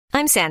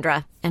I'm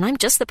Sandra, and I'm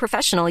just the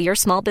professional your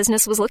small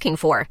business was looking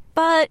for.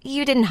 But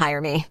you didn't hire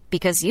me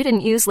because you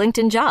didn't use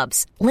LinkedIn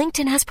Jobs.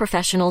 LinkedIn has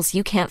professionals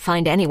you can't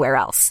find anywhere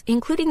else,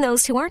 including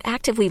those who aren't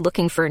actively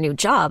looking for a new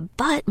job,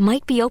 but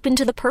might be open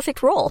to the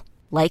perfect role,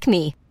 like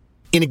me.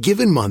 In a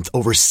given month,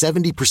 over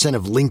 70%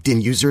 of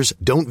LinkedIn users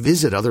don't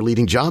visit other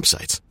leading job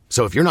sites.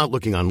 So if you're not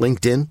looking on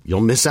LinkedIn,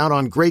 you'll miss out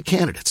on great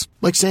candidates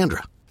like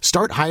Sandra.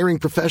 Start hiring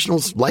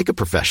professionals like a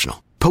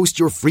professional. Post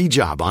your free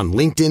job on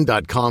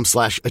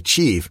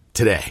linkedin.com/achieve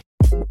today.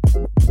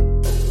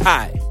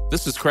 Hi,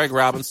 this is Craig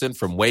Robinson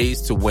from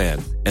Ways to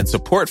Win, and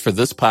support for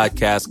this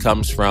podcast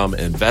comes from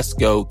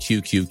Invesco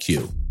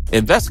QQQ.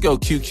 Invesco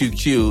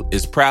QQQ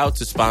is proud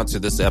to sponsor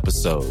this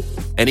episode,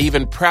 and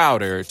even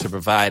prouder to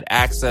provide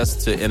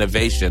access to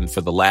innovation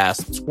for the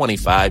last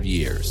 25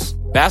 years.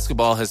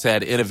 Basketball has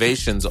had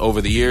innovations over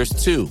the years,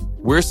 too.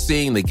 We're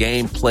seeing the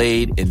game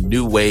played in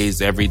new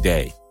ways every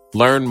day.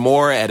 Learn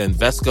more at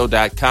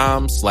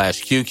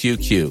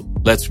Invesco.com/QQQ.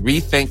 Let's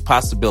rethink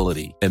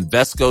possibility.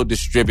 Invesco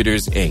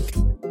Distributors, Inc.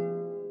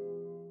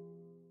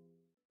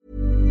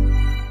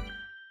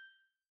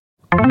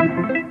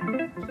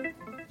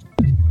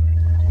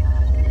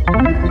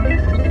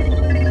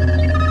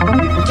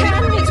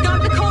 Captain, it's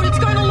got the code. It's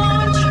going to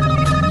launch.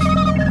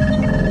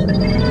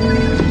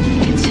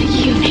 It's a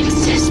unit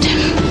system.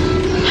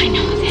 I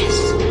know this.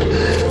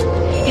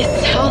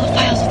 It's all the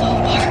files of the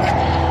whole park.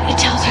 It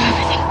tells you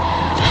everything.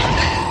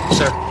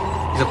 Sir,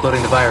 he's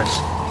uploading the virus.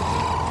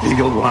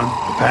 Eagle One,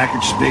 the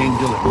package is being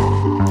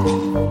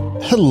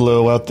delivered.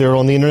 Hello out there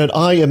on the internet.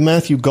 I am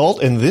Matthew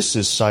Galt, and this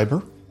is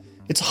Cyber.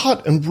 It's a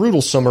hot and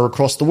brutal summer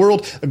across the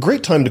world, a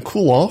great time to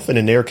cool off in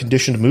an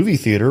air-conditioned movie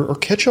theater or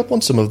catch up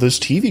on some of those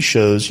TV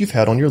shows you've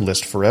had on your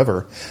list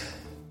forever.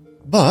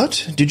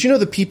 But did you know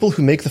the people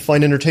who make the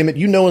fine entertainment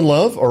you know and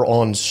love are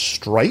on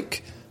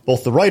strike?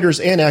 Both the writers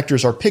and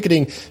actors are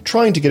picketing,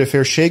 trying to get a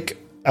fair shake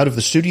out of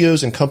the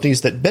studios and companies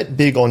that bet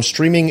big on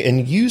streaming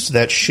and use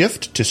that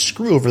shift to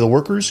screw over the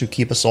workers who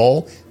keep us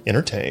all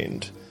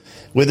entertained.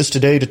 With us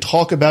today to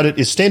talk about it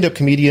is stand-up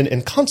comedian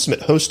and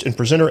consummate host and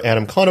presenter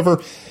Adam Conover.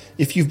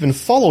 If you've been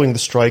following the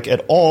strike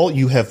at all,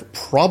 you have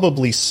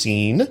probably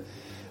seen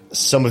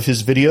some of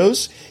his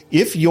videos.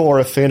 If you're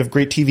a fan of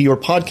great TV or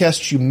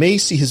podcasts, you may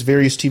see his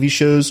various TV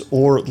shows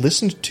or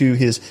listened to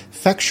his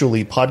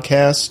Factually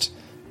podcast.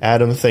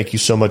 Adam, thank you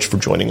so much for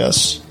joining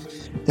us.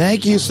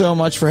 Thank you so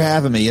much for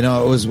having me. You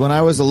know, it was when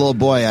I was a little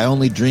boy, I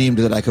only dreamed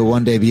that I could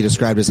one day be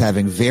described as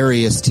having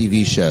various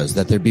TV shows,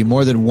 that there'd be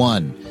more than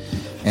one.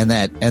 And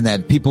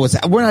that people would say,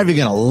 we're not even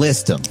going to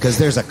list them because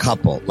there's a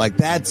couple. Like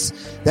that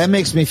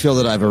makes me feel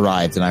that I've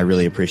arrived, and I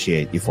really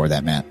appreciate you for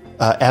that, Matt.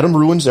 Adam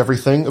ruins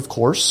everything, of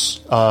course.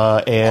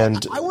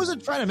 And I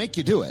wasn't trying to make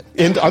you do it.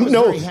 And now I'm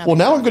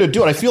going to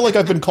do it. I feel like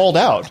I've been called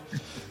out.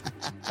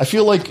 I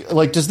feel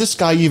like does this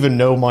guy even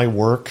know my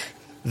work?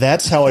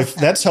 That's how I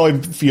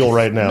feel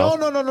right now.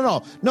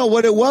 No,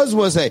 what it was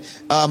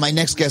my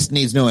next guest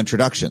needs no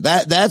introduction.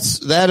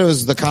 That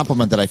was the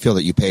compliment that I feel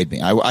that you paid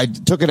me. I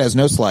took it as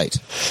no slight.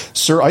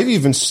 Sir, I've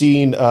even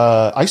seen,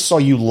 I saw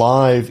you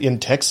live in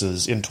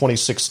Texas in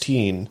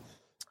 2016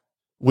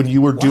 when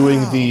you were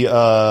doing these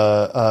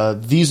are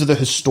the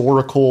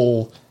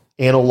historical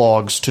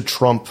analogs to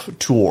Trump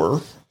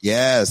tour.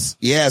 Yes.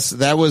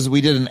 We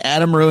did an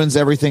Adam Ruins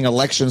Everything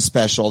election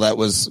special. That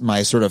was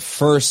my sort of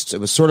first, it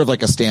was sort of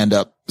like a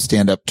stand-up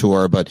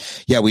tour,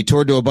 but yeah, we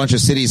toured to a bunch of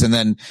cities, and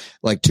then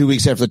like 2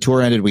 weeks after the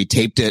tour ended, we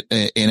taped it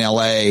in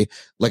LA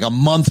like a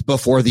month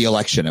before the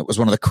election. It was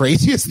one of the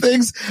craziest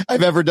things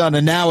I've ever done.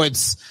 And now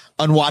it's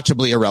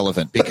unwatchably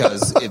irrelevant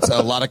because it's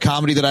a lot of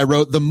comedy that I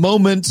wrote the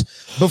moment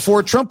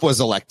before Trump was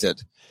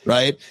elected,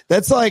 right?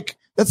 That's like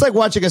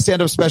watching a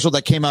stand-up special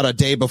that came out a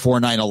day before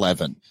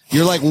 9/11.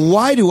 You're like,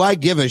 why do I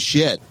give a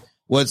shit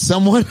what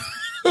someone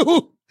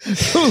who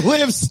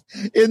lives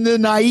in the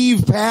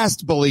naive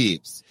past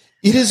believes?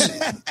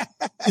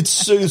 It's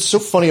so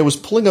funny. I was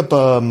pulling up,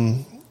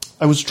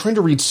 I was trying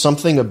to read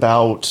something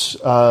about,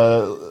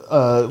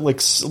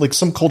 like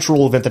some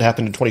cultural event that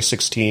happened in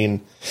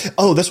 2016.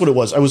 Oh, that's what it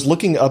was. I was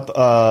looking up,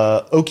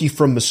 Okie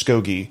from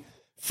Muskogee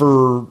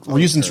for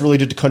reasons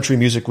related to country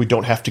music we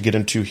don't have to get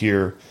into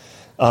here.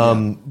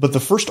 But the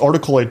first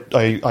article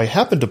I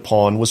happened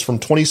upon was from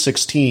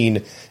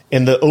 2016,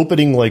 and the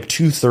opening, like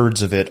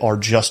 2/3 of it are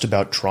just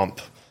about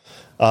Trump.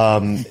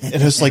 And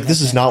it's like,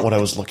 this is not what I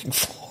was looking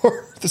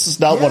for. This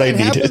is not what I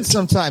needed. Happens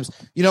sometimes.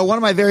 You know, one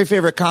of my very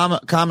favorite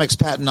comics,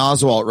 Patton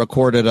Oswalt,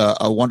 recorded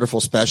a wonderful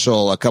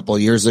special a couple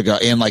of years ago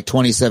in like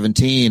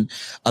 2017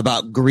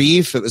 about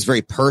grief. It was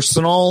very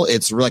personal.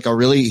 It's like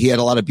he had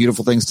a lot of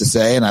beautiful things to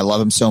say, and I love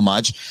him so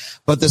much.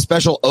 But the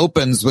special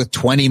opens with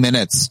 20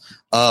 minutes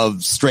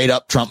of straight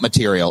up Trump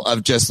material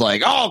of just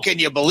like, oh, can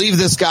you believe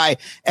this guy?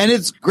 And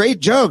it's great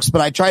jokes,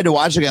 but I tried to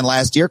watch it again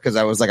last year because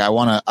I was like, I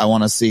want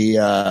to see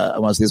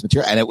this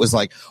material. And it was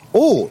like,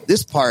 oh,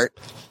 this part,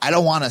 I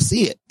don't want to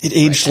see it. It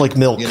aged like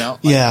milk. You know?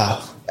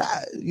 Yeah.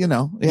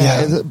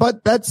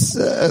 But that's,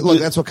 look,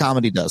 that's what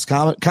comedy does.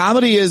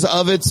 Comedy is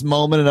of its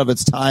moment and of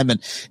its time, and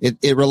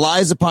it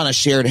relies upon a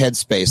shared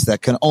headspace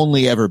that can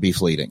only ever be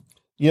fleeting.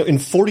 in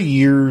 40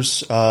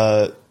 years,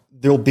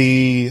 there'll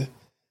be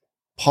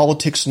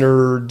politics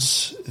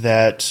nerds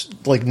that,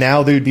 like,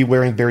 now they would be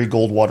wearing Barry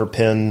Goldwater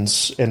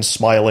pins and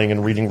smiling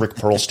and reading Rick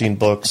Perlstein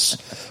books.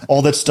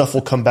 All that stuff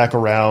will come back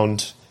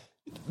around.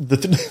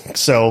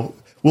 So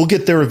we'll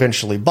get there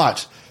eventually,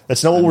 but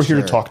that's not what we're here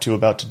to talk to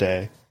about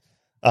today.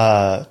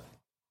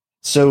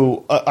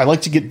 So I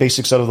like to get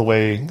basics out of the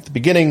way at the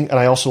beginning, and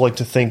I also like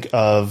to think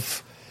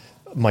of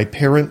my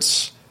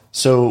parents.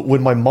 So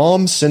when my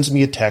mom sends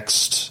me a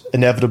text,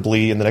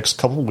 inevitably in the next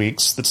couple of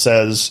weeks, that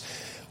says,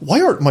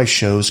 "Why aren't my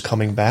shows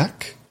coming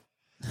back?"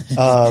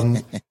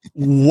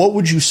 What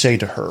would you say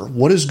to her?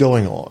 What is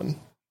going on?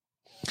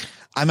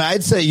 I mean,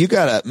 I'd say you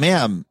gotta,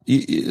 ma'am,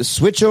 you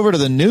switch over to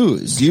the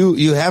news.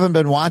 You haven't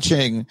been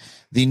watching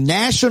the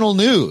national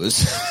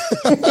news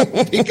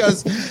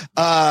because,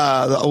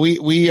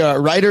 we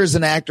writers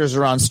and actors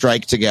are on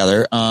strike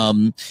together.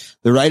 The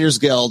Writers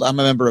Guild, I'm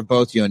a member of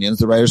both unions.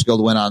 The Writers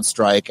Guild went on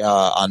strike,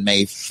 on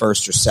May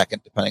 1st or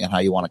 2nd, depending on how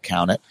you want to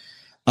count it.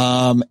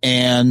 We've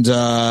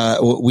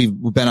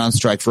been on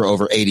strike for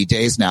over 80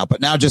 days now,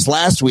 but now just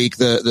last week,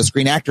 the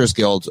Screen Actors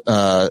Guild,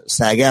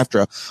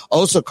 SAG-AFTRA,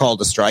 also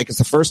called a strike. It's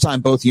the first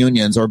time both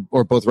unions or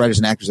both writers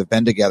and actors have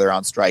been together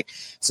on strike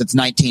since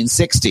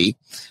 1960,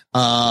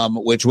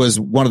 which was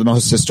one of the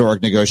most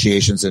historic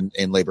negotiations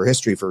in labor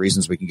history for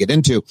reasons we can get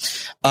into.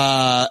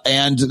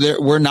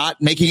 We're not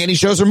making any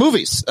shows or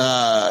movies,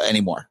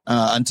 anymore,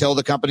 until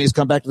the companies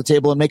come back to the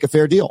table and make a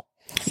fair deal.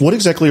 What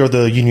exactly are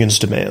the union's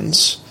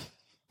demands?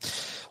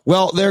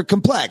 Well, they're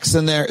complex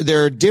and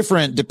they're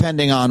different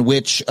depending on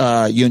which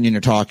union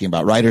you're talking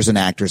about. Writers and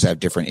actors have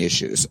different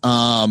issues.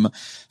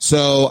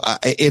 So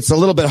it's a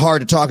little bit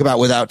hard to talk about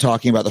without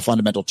talking about the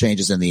fundamental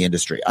changes in the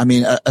industry. I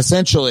mean,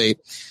 essentially,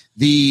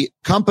 the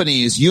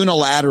companies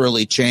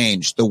unilaterally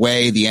changed the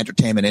way the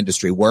entertainment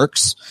industry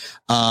works.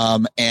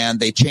 And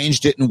they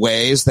changed it in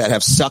ways that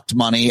have sucked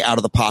money out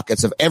of the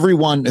pockets of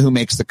everyone who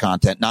makes the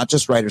content, not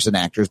just writers and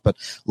actors, but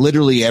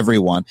literally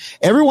everyone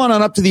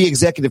on up to the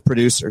executive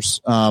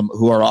producers,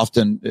 who are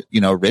often,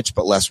 rich,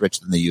 but less rich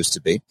than they used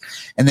to be.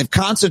 And they've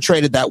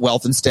concentrated that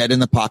wealth instead in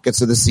the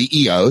pockets of the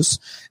CEOs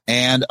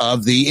and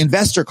of the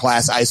investor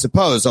class, I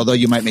suppose, although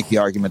you might make the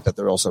argument that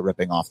they're also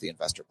ripping off the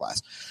investor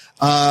class.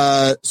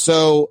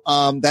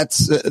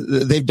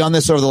 They've done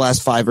this over the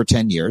last 5 or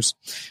 10 years.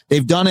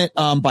 They've done it,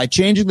 by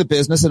changing the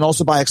business and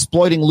also by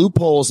exploiting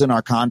loopholes in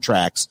our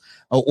contracts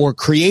or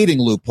creating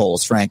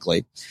loopholes,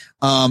 frankly,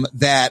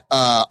 that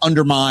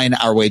undermine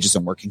our wages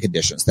and working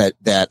conditions,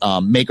 that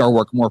make our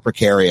work more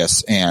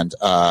precarious and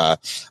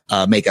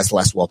make us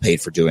less well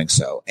paid for doing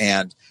so.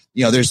 And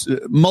there's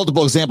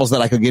multiple examples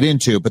that I could get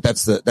into, but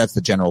that's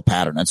the general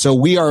pattern. And so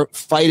we are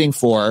fighting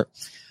for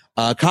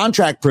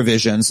contract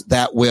provisions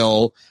that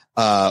will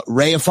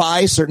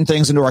reify certain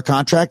things into our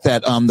contract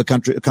that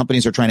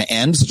companies are trying to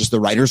end, such as the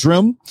writer's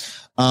room,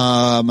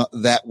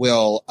 that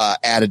will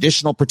add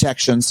additional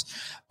protections.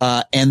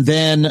 And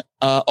then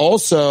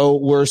also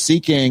we're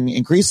seeking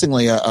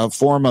increasingly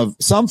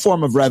some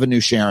form of revenue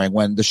sharing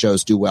when the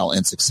shows do well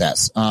in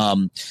success.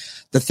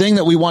 The thing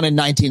that we won in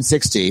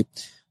 1960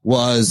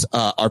 was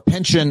our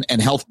pension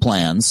and health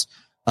plans.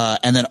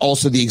 And then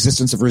also the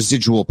existence of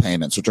residual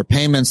payments, which are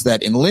payments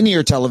that in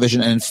linear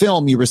television and in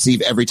film you receive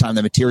every time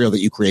the material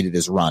that you created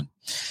is run.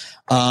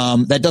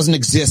 That doesn't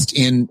exist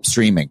in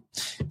streaming.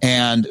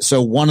 And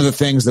so one of the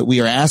things that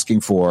we are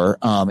asking for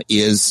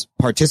is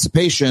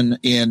participation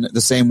in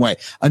the same way.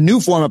 A new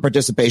form of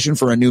participation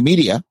for a new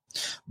media,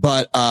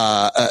 but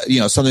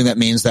something that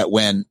means that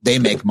when they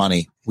make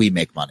money, we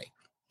make money.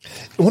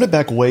 I want to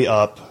back way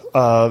up.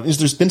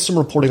 There's been some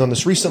reporting on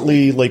this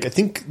recently. Like, I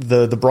think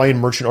the Brian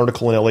Merchant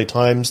article in LA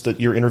Times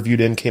that you're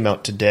interviewed in came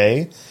out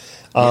today.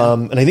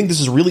 And I think this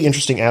is a really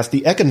interesting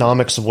the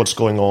economics of what's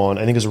going on,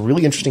 I think, is a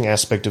really interesting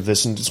aspect of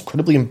this, and it's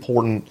incredibly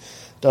important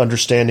to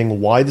understanding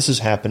why this is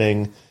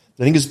happening.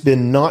 I think has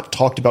been not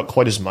talked about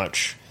quite as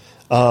much.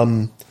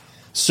 And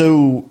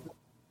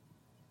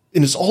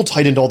it's all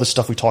tied into all this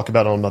stuff we talk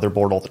about on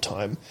Motherboard all the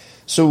time.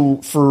 So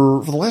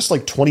for the last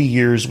 20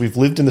 years, we've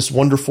lived in this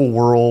wonderful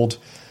world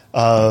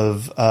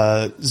of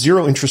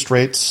zero interest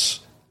rates,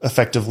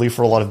 effectively,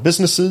 for a lot of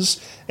businesses,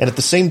 and at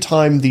the same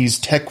time, these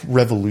tech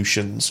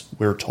revolutions,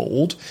 we're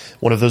told.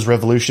 One of those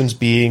revolutions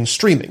being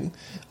streaming,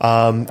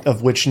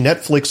 of which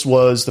Netflix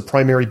was the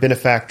primary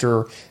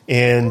benefactor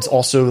and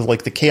also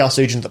the chaos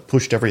agent that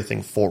pushed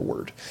everything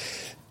forward.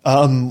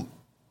 But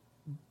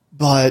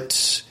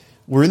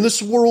we're in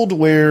this world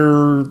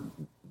where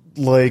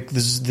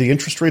the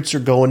interest rates are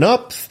going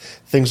up,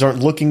 things aren't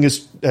looking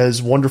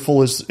as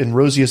wonderful and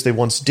rosy as they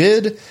once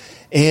did,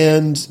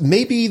 and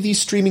maybe these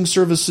streaming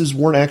services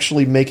weren't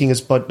actually making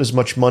as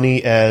much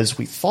money as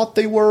we thought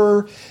they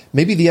were.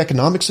 Maybe the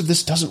economics of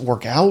this doesn't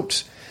work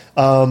out.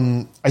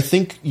 I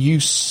think you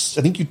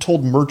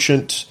told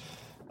Merchant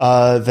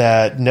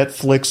that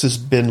Netflix has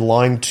been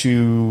lying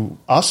to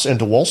us and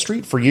to Wall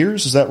Street for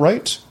years. Is that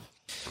right?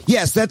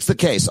 Yes, that's the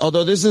case.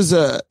 Although this is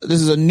a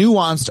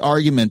nuanced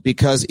argument,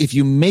 because if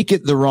you make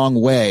it the wrong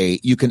way,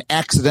 you can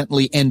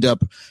accidentally end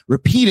up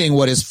repeating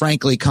what is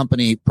frankly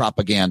company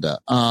propaganda.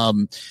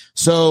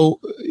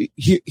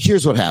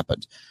 Here's what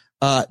happened.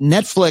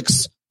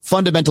 Netflix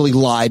fundamentally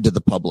lied to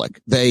the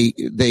public. They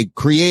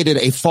created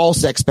a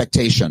false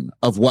expectation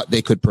of what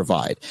they could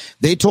provide.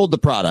 They told the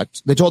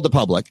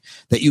public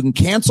that you can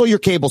cancel your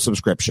cable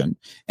subscription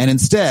and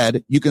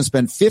instead you can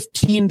spend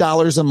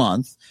 $15 a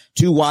month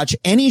to watch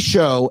any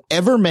show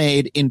ever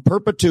made in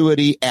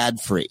perpetuity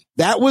ad-free.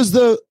 That was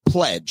the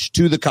pledge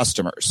to the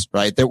customers,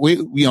 right?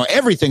 That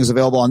everything's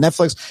available on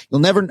Netflix.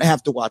 You'll never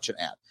have to watch an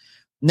ad.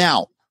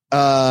 Now,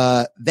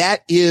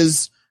 that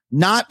is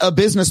not a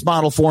business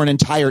model for an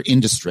entire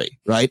industry,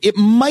 right? It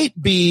might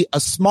be a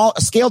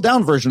scaled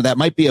down version of that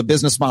might be a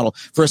business model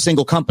for a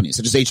single company,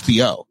 such as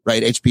HBO,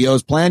 right?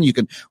 HBO's plan, you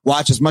can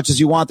watch as much as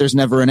you want. There's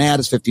never an ad.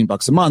 It's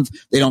 $15 a month.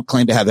 They don't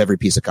claim to have every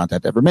piece of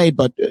content ever made,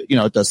 but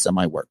it does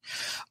semi-work.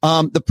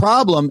 The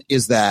problem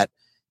is that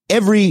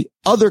every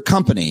other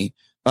company,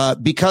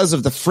 because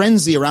of the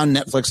frenzy around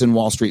Netflix in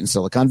Wall Street and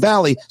Silicon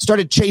Valley,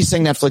 started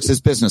chasing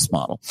Netflix's business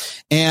model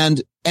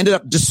and ended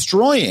up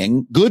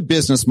destroying good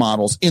business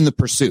models in the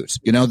pursuit.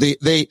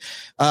 Linear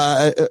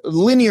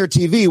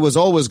TV was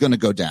always going to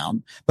go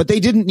down, but they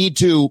didn't need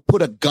to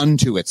put a gun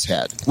to its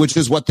head, which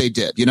is what they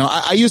did.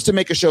 I used to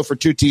make a show for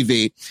True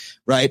TV,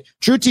 right?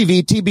 True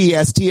TV,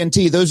 TBS,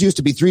 TNT, those used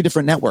to be 3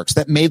 different networks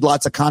that made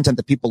lots of content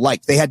that people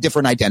liked. They had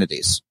different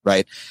identities,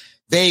 right?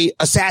 They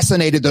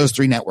assassinated those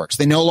 3 networks.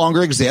 They no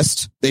longer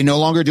exist. They no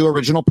longer do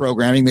original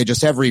programming. They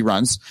just have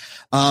reruns.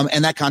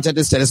 And that content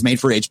instead is made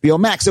for HBO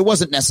Max. It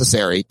wasn't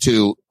necessary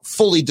to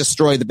fully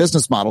destroy the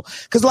business model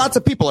because lots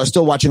of people are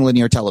still watching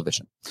linear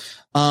television.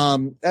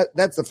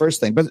 That's the first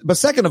thing. But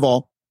second of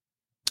all,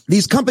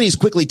 these companies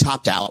quickly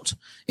topped out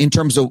in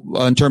terms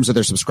of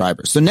their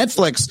subscribers. So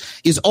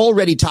Netflix is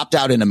already topped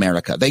out in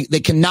America.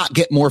 They cannot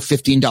get more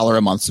 $15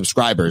 a month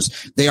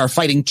subscribers. They are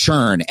fighting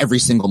churn every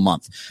single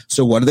month.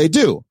 So what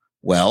do?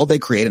 Well, they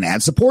create an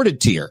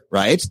ad-supported tier,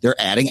 right? They're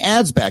adding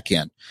ads back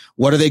in.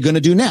 What are they going to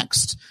do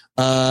next?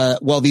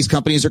 Well, these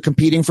companies are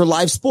competing for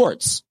live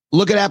sports.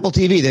 Look at Apple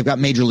TV. They've got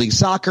Major League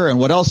Soccer. And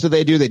what else do?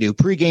 They do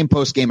pregame,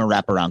 postgame, and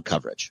wraparound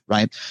coverage,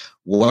 right?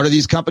 What are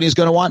these companies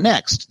going to want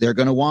next? They're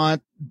going to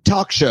want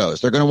talk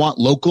shows. They're going to want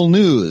local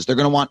news. They're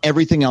going to want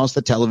everything else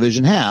that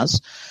television has.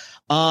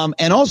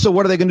 And also,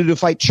 what are they going to do to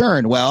fight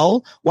churn?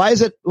 Well, why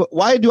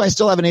do I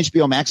still have an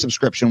HBO Max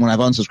subscription when I've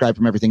unsubscribed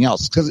from everything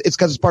else? Because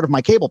it's part of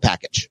my cable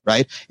package,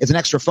 right? It's an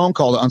extra phone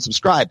call to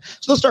unsubscribe.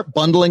 So they'll start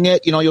bundling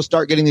it. You'll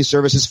start getting these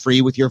services free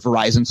with your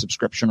Verizon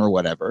subscription or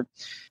whatever.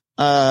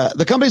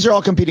 The companies are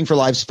all competing for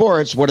live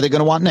sports. What are they going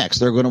to want next?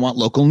 They're going to want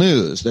local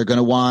news. They're going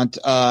to want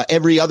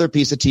every other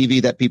piece of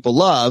TV that people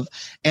love.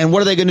 And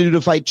what are they going to do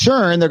to fight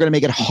churn? They're going to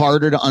make it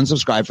harder to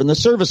unsubscribe from the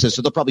services.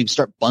 So they'll probably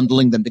start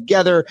bundling them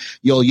together.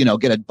 You'll,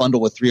 get a bundle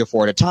with 3 or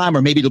 4 at a time,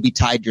 or maybe it'll be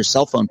tied to your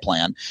cell phone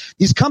plan.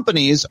 These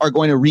companies are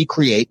going to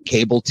recreate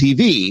cable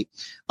TV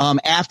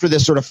after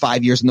this sort of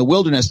 5 years in the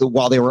wilderness,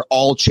 while they were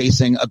all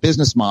chasing a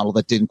business model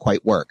that didn't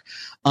quite work.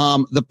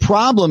 The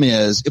problem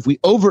is if we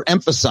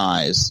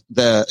overemphasize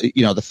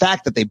the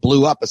fact that they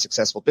blew up a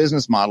successful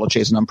business model,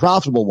 chase an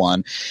unprofitable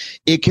one,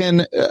 it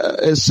can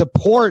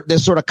support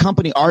this sort of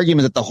company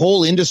argument that the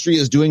whole industry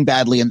is doing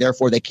badly and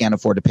therefore they can't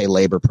afford to pay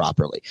labor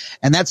properly.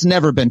 And that's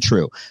never been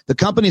true. The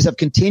companies have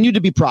continued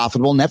to be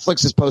profitable.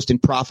 Netflix is posting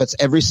profits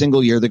every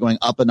single year. They're going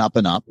up and up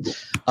and up.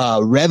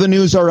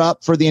 Revenues are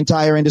up for the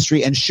entire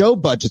industry and show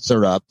budgets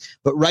are up.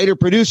 But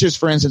writer-producers,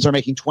 for instance, are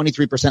making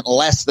 23%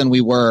 less than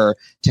we were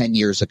 10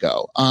 years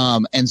ago.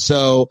 And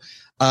so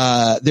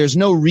there's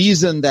no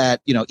reason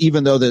that,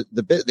 even though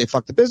they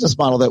fucked the business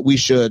model, that we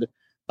should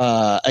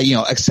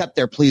accept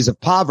their pleas of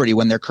poverty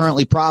when they're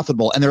currently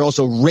profitable and they're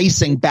also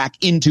racing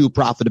back into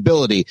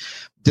profitability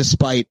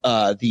despite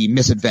the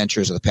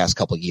misadventures of the past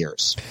couple of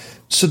years.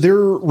 So they're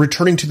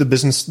returning to the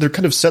business. They're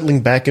kind of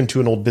settling back into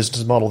an old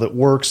business model that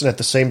works. And at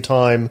the same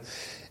time,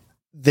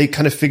 they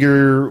kind of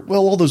figure,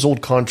 well, all those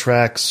old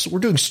contracts, we're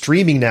doing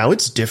streaming now.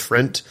 It's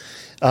different.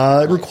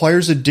 It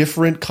requires a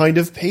different kind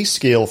of pay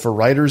scale for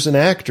writers and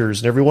actors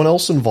and everyone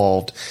else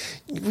involved.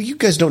 Well, you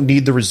guys don't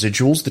need the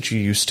residuals that you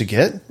used to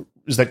get.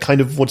 Is that kind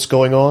of what's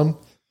going on?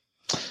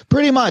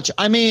 Pretty much.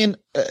 I mean,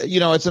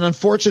 it's an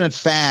unfortunate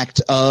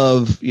fact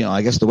of,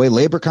 I guess the way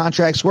labor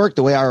contracts work,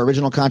 the way our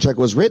original contract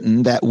was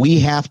written, that we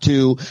have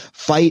to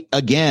fight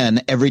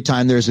again every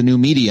time there's a new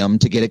medium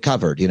to get it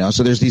covered,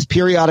 So there's these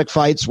periodic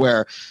fights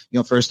where,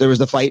 first there was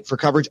the fight for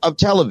coverage of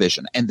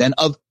television and then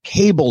of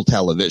cable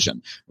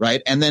television,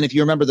 right? And then if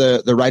you remember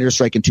the writer's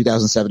strike in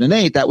 2007 and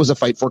 8, that was a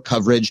fight for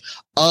coverage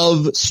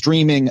of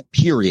streaming,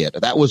 period.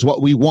 That was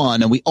what we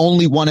won, and we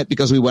only won it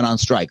because we went on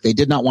strike. They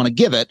did not want to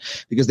give it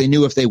because they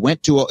knew if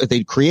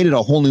they created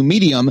a whole new medium,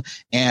 medium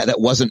and that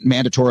wasn't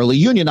mandatorily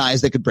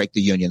unionized that could break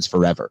the unions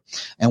forever.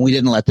 And we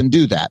didn't let them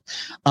do that.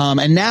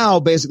 And now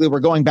basically we're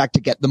going back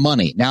to get the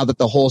money. Now that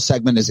the whole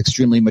segment is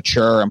extremely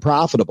mature and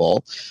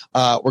profitable,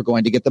 we're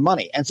going to get the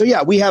money. And so,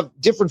 yeah, we have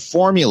different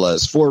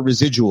formulas for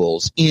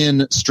residuals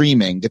in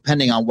streaming,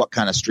 depending on what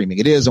kind of streaming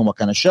it is and what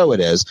kind of show it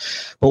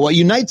is. But what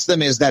unites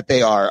them is that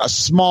they are a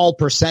small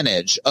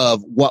percentage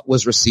of what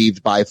was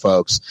received by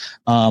folks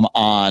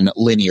on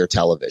linear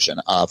television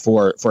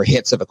for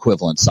hits of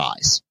equivalent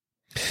size.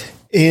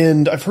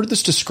 And I've heard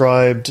this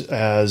described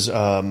as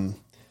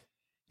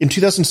in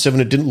 2007,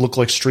 it didn't look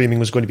like streaming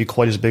was going to be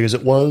quite as big as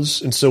it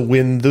was. And so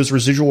when those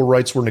residual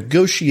rights were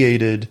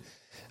negotiated,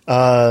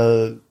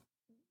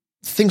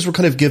 things were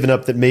kind of given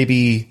up that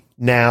maybe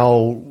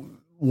now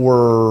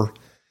were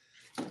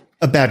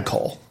a bad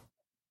call,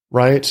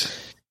 right?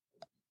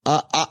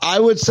 I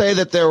would say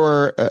that there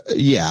were,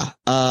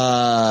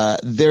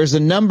 there's a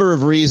number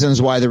of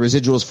reasons why the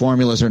residuals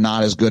formulas are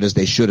not as good as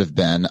they should have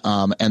been.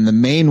 And the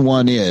main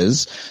one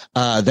is,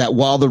 that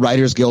while the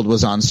Writers Guild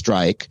was on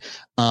strike,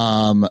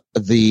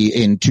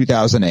 in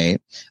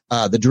 2008,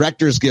 the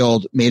Directors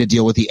Guild made a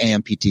deal with the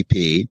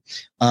AMPTP,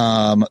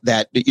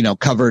 that,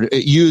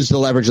 used the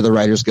leverage of the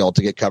Writers Guild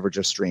to get coverage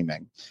of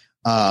streaming.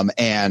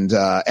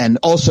 And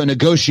also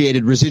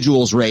negotiated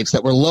residuals rates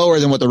that were lower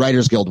than what the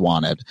Writers Guild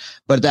wanted.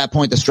 But at that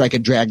point, the strike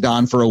had dragged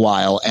on for a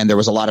while and there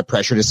was a lot of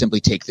pressure to simply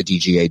take the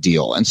DGA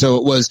deal. And so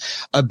it was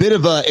a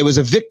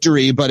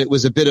victory, but it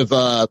was a bit of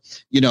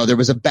there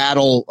was a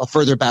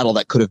further battle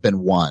that could have been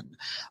won.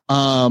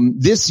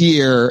 This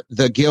year,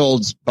 the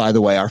guilds, by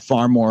the way, are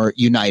far more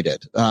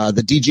united.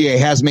 The DGA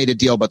has made a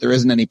deal, but there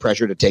isn't any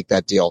pressure to take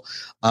that deal.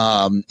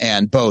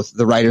 And both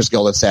the Writers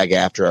Guild and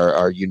SAG-AFTRA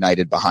are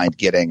united behind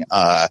getting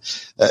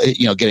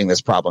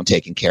this problem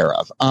taken care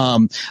of.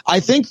 I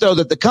think though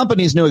that the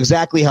companies knew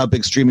exactly how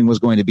big streaming was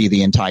going to be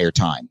the entire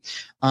time.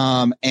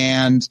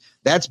 And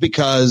that's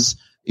because,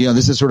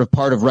 this is sort of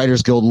part of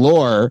Writers Guild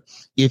lore.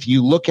 If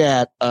you look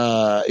at,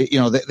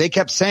 they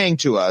kept saying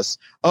to us,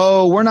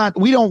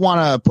 we don't want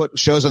to put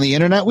shows on the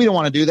internet. We don't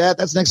want to do that.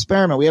 That's an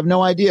experiment. We have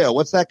no idea.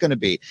 What's that going to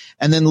be?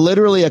 And then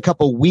literally a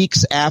couple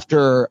weeks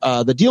after,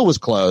 the deal was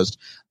closed,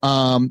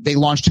 they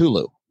launched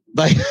Hulu.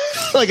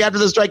 Like after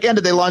the strike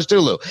ended, they launched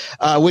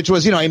Hulu, which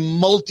was, a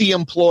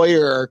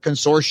multi-employer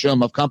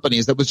consortium of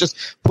companies that was just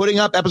putting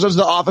up episodes of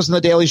The Office and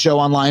The Daily Show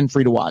online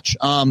free to watch.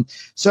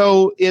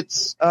 So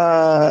it's,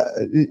 I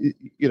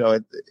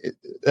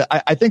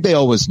think they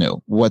always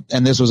knew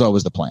and this was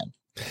always the plan.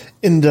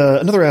 And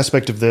another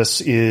aspect of this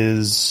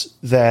is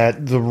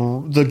that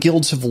the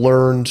guilds have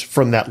learned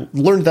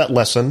that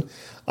lesson,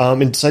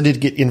 and decided to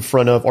get in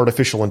front of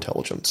artificial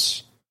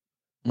intelligence.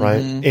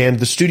 Right. Mm-hmm. And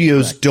the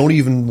studios don't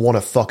even want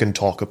to fucking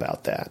talk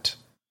about that.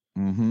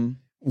 Mm-hmm.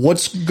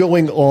 What's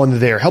going on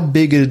there? How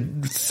big a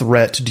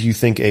threat do you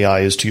think AI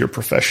is to your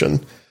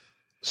profession?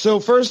 So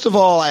first of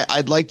all,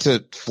 I'd like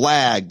to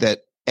flag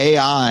that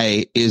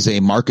AI is a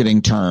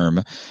marketing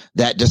term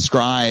that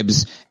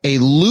describes a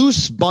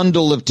loose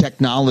bundle of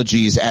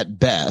technologies at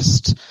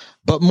best,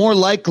 but more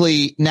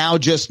likely now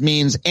just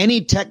means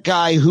any tech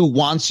guy who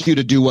wants you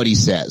to do what he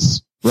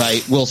says.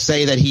 Right, will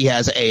say that he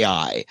has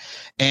AI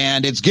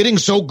and it's getting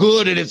so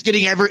good and it's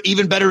getting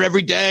even better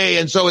every day.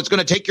 And so it's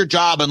going to take your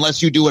job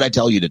unless you do what I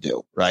tell you to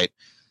do. Right.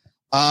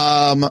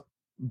 But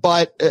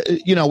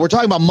we're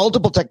talking about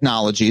multiple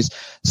technologies,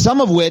 some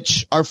of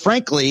which are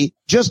frankly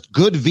just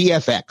good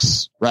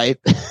VFX. Right.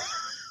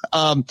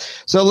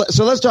 So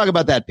let's talk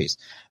about that piece.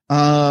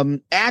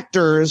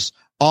 Actors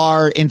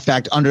are in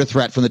fact under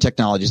threat from the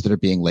technologies that are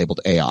being labeled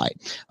AI.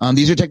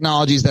 These are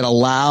technologies that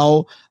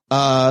allow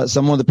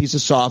someone with a piece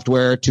of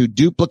software to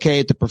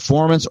duplicate the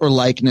performance or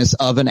likeness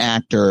of an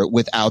actor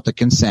without the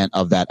consent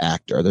of that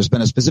actor. There's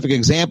been a specific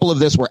example of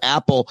this where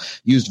Apple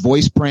used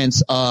voice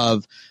prints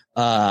of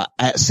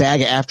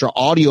SAG-AFTRA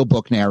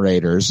audiobook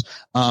narrators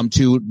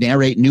to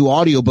narrate new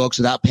audiobooks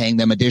without paying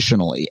them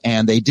additionally.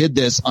 And they did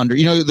this under,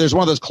 there's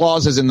one of those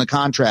clauses in the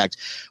contract.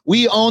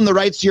 We own the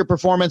rights to your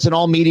performance in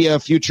all media,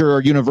 future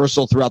or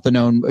universal throughout the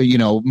known,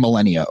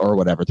 millennia or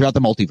whatever, throughout the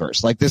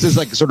multiverse. Like this is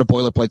like sort of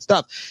boilerplate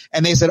stuff.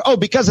 And they said,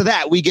 because of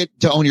that, we get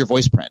to own your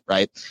voice print,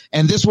 right?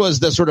 And this was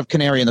the sort of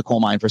canary in the coal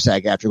mine for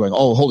SAG-AFTRA going,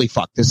 holy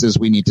fuck,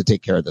 we need to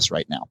take care of this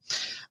right now.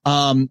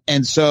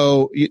 And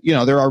so,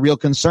 there are real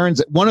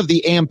concerns. One of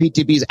the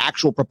AMPTP's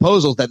actual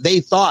proposals that they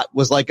thought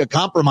was like a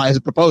compromise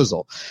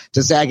proposal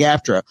to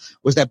SAG-AFTRA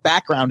was that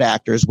background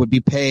actors would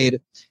be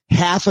paid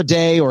half a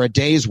day or a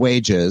day's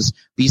wages,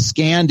 be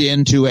scanned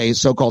into a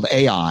so-called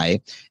AI,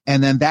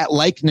 and then that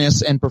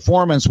likeness and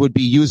performance would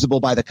be usable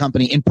by the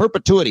company in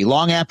perpetuity,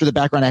 long after the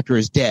background actor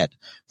is dead.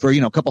 For,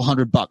 a couple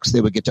 $100, they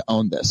would get to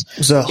own this. It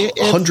was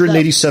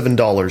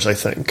 $187, I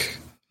think.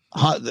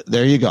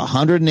 There you go.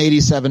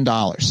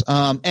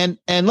 $187.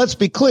 And let's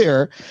be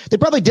clear. They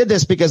probably did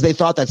this because they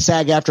thought that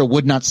SAG-AFTRA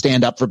would not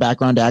stand up for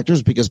background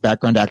actors because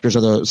background actors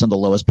are some of the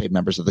lowest paid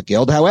members of the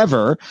guild.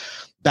 However,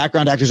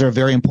 background actors are a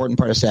very important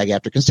part of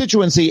SAG-AFTRA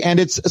constituency, and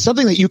it's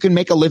something that you can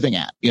make a living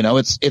at.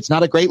 It's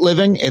not a great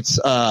living. It's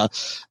but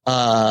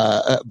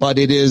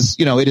it is,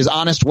 it is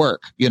honest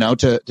work.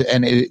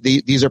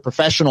 These are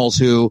professionals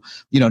who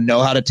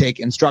know how to take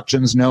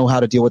instructions, know how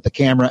to deal with the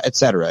camera,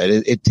 etc.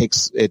 It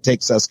takes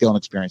skill and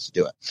experience to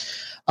do it.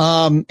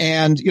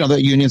 And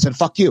the union said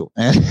fuck you,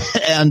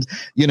 and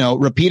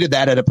repeated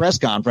that at a press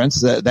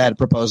conference, that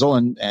proposal,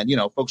 and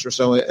folks were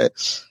so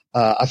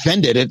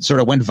offended it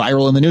sort of went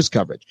viral in the news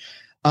coverage.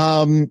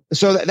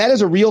 So that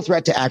is a real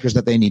threat to actors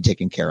that they need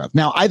taken care of.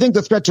 Now, I think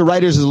the threat to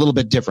writers is a little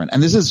bit different,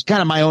 and this is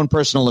kind of my own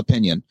personal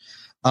opinion,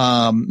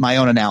 my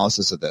own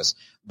analysis of this.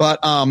 But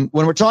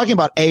when we're talking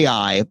about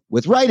AI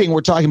with writing,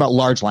 we're talking about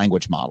large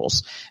language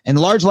models, and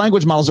large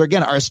language models are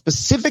a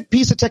specific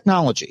piece of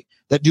technology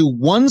that do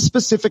one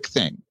specific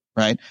thing,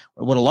 right?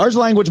 What a large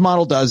language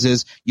model does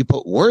is you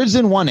put words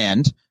in one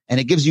end, and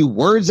it gives you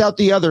words out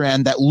the other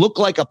end that look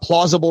like a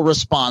plausible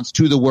response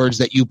to the words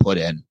that you put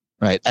in,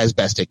 right, as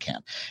best it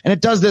can. And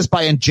it does this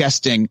by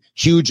ingesting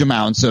huge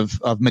amounts of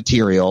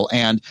material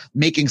and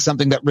making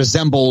something that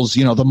resembles,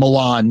 the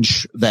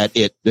melange that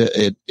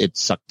it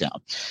sucked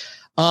down.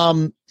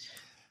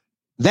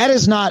 That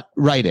is not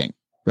writing,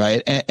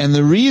 right? And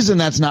the reason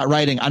that's not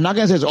writing, I'm not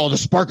going to say it's the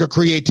spark of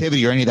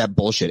creativity or any of that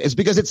bullshit. It's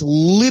because it's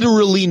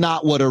literally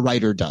not what a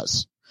writer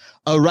does.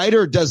 A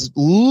writer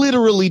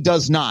literally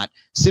does not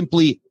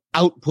simply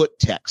output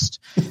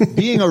text.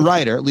 Being a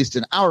writer, at least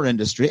in our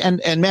industry,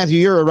 and Matthew,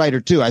 you're a writer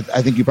too. I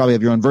think you probably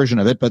have your own version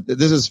of it, but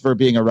this is for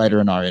being a writer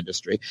in our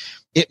industry.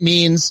 It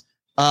means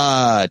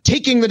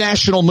taking the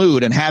national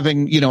mood and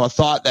having, a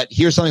thought that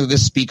here's something that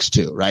this speaks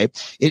to, right?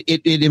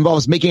 It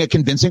involves making a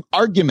convincing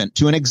argument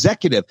to an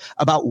executive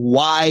about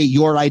why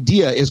your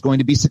idea is going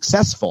to be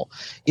successful.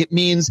 It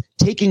means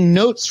taking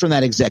notes from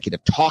that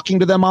executive, talking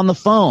to them on the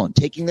phone,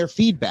 taking their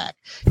feedback.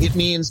 It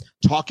means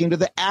talking to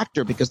the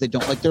actor because they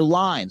don't like their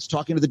lines,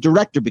 talking to the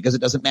director because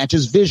it doesn't match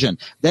his vision.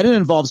 Then it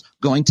involves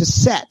going to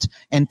set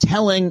and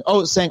saying,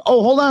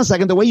 hold on a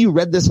second, the way you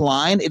read this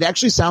line, it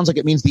actually sounds like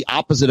it means the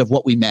opposite of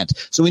what we meant.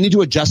 So we need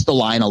to adjust the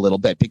line a little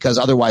bit because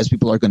otherwise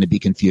people are going to be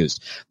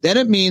confused. Then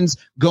it means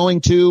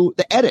going to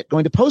the edit,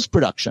 going to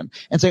post-production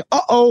and saying,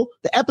 the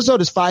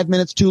episode is 5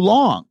 minutes too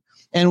long.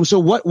 And so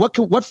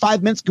what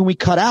 5 minutes can we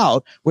cut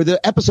out where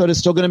the episode is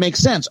still going to make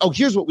sense? Oh,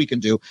 here's what we can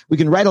do. We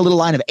can write a little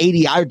line of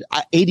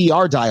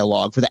ADR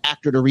dialogue for the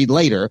actor to read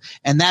later,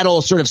 and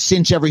that'll sort of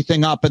cinch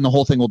everything up and the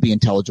whole thing will be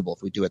intelligible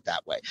if we do it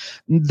that way.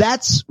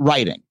 That's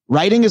writing.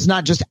 Writing is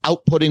not just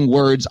outputting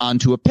words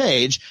onto a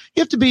page.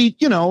 You have to be,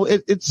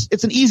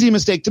 it's an easy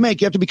mistake to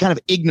make. You have to be kind of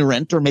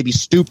ignorant or maybe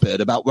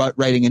stupid about what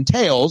writing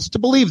entails to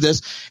believe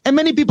this. And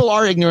many people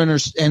are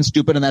ignorant and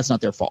stupid, and that's not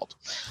their fault.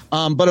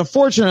 But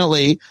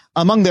unfortunately,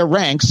 among their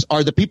ranks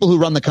are the people who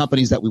run the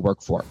companies that we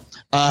work for.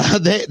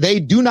 They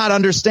do not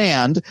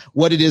understand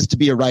what it is to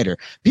be a writer.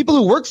 People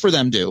who work for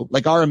them do,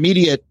 like our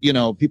immediate,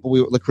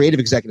 the creative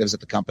executives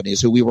at the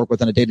companies who we work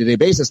with on a day-to-day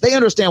basis. They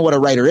understand what a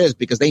writer is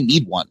because they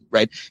need one,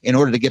 right, in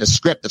order to get a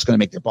script that's going to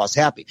make their boss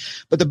happy.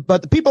 But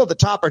the people at the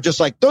top are just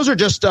like, those are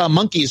just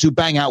monkeys who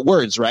bang out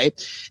words, right?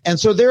 And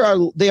so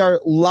they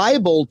are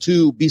liable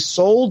to be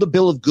sold a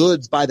bill of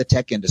goods by the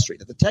tech industry.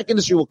 That the tech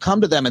industry will come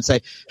to them and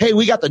say, hey,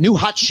 we got the new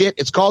hot shit.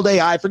 It's called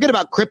AI. Forget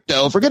about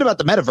crypto. Forget about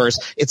the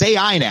metaverse. It's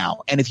AI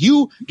now. And if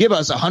you give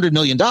us $100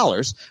 million,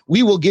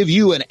 we will give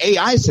you an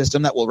AI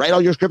system that will write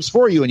all your scripts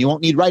for you and you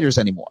won't need writers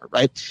anymore,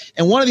 right?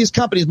 And one of these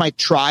companies might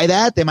try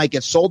that. They might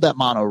get sold that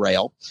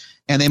monorail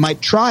and they might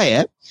try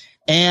it.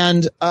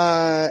 And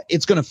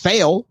it's going to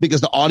fail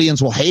because the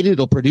audience will hate it.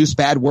 It'll produce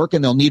bad work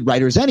and they'll need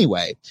writers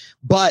anyway.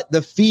 But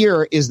the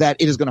fear is that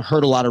it is going to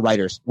hurt a lot of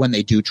writers when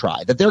they do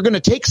try. That they're going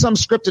to take some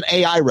script an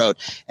AI wrote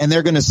and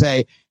they're going to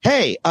say,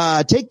 hey,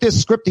 take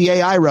this script the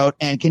AI wrote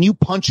and can you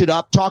punch it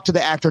up, talk to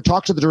the actor,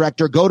 talk to the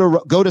director, go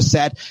to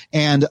set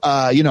and,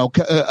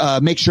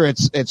 make sure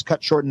it's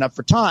cut short enough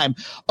for time.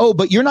 Oh,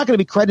 but you're not going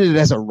to be credited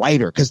as a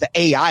writer because the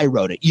AI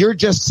wrote it. You're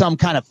just some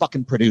kind of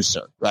fucking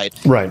producer, right?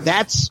 Right.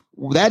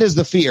 That is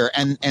the fear.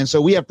 And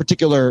so we have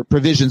particular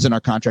provisions in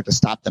our contract to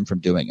stop them from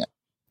doing it.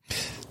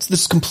 It's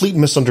this complete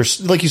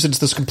like you said, it's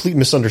this complete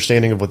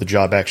misunderstanding of what the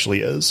job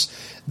actually is,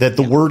 that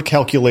the word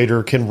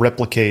calculator can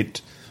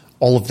replicate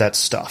all of that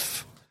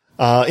stuff.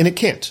 And it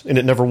can't, and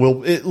it never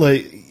will.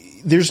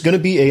 There's going to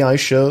be AI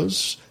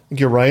shows. I think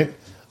you're right.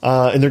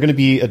 And they're going to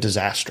be a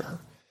disaster.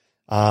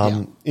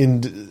 And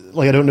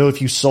I don't know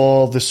if you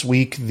saw this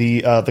week,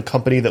 the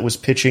company that was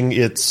pitching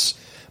its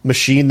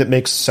machine that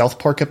makes South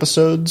Park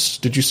episodes.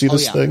 Did you see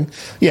this thing?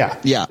 Yeah.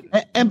 Yeah.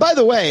 And by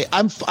the way,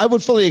 I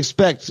would fully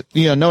expect,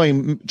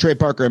 knowing Trey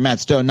Parker and Matt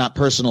Stone, not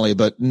personally,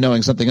 but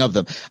knowing something of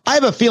them, I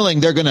have a feeling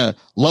they're going to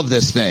love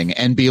this thing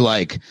and be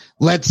like,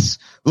 let's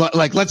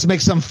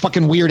make some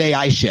fucking weird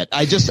AI shit.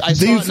 I saw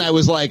it and I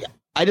was like,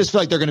 I just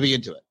feel like they're going to be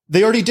into it.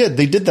 They already did.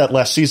 They did that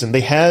last season.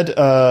 They had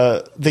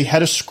a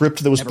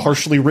script that was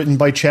partially written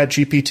by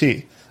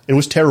ChatGPT. It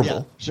was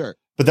terrible. Yeah, sure.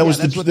 But that was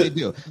what they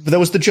do. But that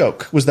was the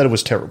joke, was that it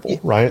was terrible,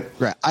 right?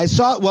 Right. I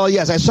saw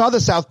the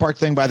South Park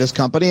thing by this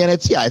company, and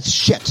it's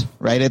shit,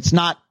 right? It's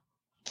not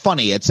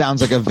funny. It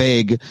sounds like a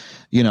vague,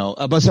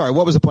 but sorry,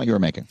 what was the point you were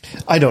making?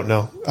 I don't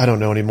know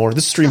anymore.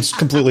 This stream's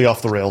completely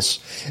off the rails.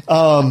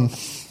 I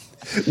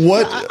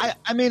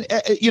mean,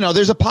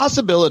 there's a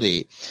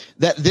possibility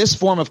that this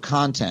form of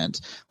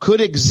content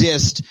could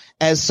exist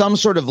as some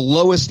sort of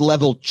lowest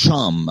level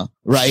chum,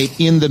 right,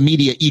 in the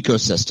media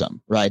ecosystem,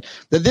 right?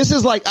 That this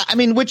is like,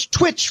 which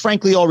Twitch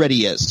frankly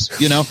already is,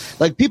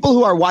 like people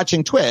who are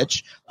watching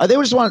Twitch, they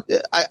just want,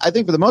 I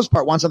think for the most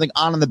part, want something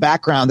on in the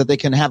background that they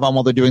can have on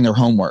while they're doing their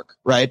homework,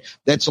 right?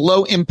 That's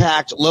low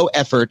impact, low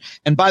effort.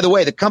 And by the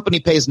way, the company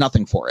pays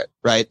nothing for it,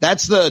 right?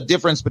 That's the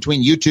difference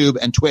between YouTube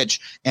and Twitch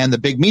and the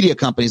big media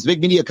companies. The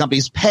big media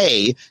companies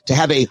pay to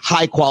have a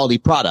high quality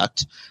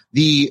product.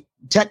 The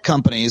tech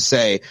companies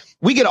say,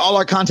 we get all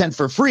our content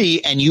for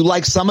free and you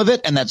like some of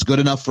it and that's good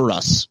enough for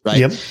us, right?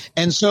 Yep.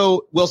 And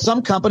so will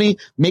some company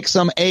make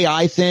some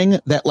AI thing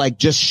that like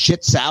just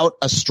shits out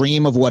a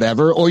stream of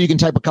whatever, or you can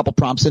type a couple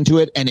prompts into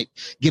it and it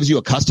gives you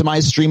a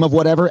customized stream of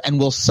whatever, and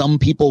will some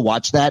people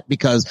watch that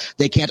because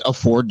they can't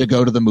afford to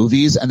go to the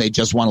movies and they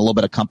just want a little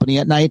bit of company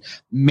at night?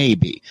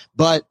 Maybe.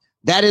 But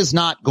that is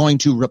not going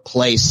to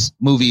replace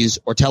movies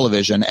or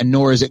television, and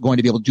nor is it going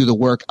to be able to do the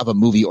work of a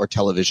movie or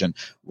television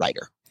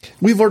writer.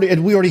 We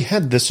already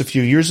had this a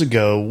few years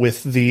ago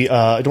with the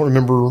I don't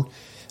know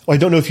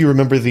if you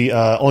remember the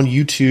on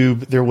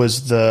YouTube there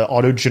was the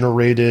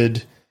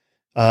auto-generated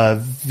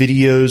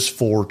videos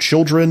for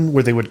children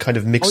where they would kind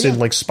of mix in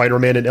like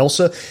Spider-Man and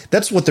Elsa.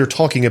 That's what they're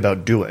talking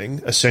about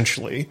doing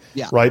essentially,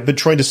 right? But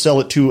trying to sell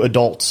it to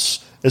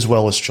adults as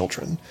well as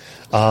children.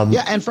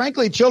 And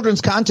frankly,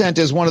 children's content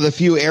is one of the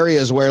few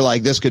areas where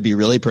like this could be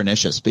really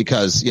pernicious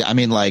because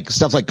like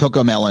stuff like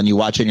Cocomelon, you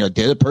watch it and you're like,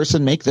 did a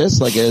person make this?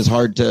 Like it's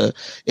hard to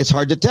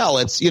tell.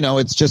 It's,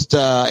 it's just,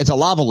 it's a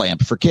lava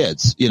lamp for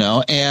kids,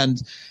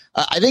 and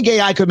I think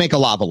AI could make a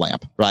lava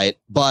lamp, right?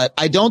 But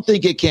I don't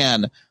think it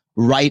can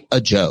write a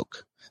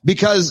joke,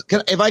 because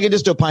if I could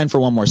just opine for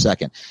one more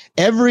second,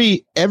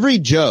 every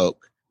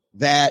joke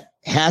that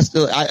has to,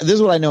 this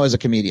is what I know as a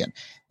comedian.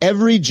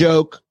 Every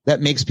joke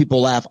that makes people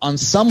laugh on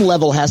some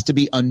level has to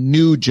be a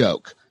new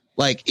joke.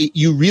 Like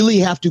you really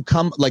have to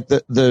come, like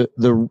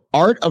the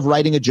art of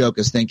writing a joke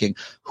is thinking,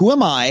 who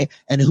am I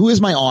and who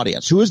is my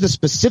audience? Who is the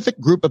specific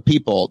group of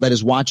people that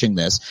is watching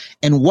this,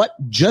 and what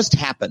just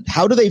happened?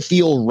 How do they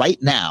feel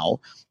right now?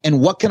 And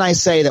what can I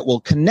say that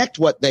will connect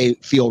what they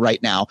feel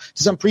right now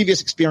to some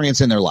previous experience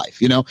in their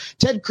life?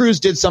 Ted Cruz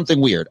did something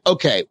weird.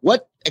 Okay.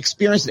 What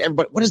experience did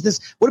everybody,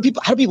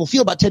 how do people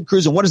feel about Ted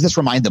Cruz and what does this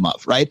remind them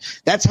of? Right.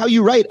 That's how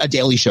you write a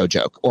Daily Show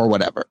joke or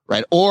whatever.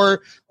 Right.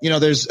 Or,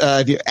 there's,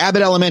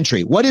 Abbott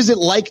Elementary. What is it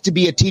like to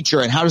be a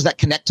teacher and how does that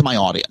connect to my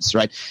audience?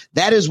 Right.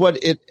 That is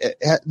what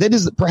that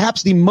is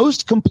perhaps the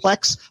most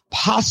complex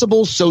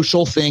possible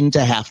social thing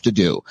to have to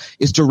do,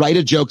 is to write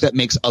a joke that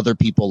makes other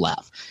people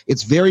laugh.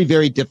 It's very,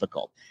 very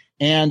difficult.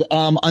 And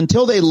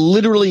until they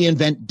literally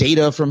invent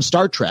data from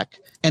Star Trek,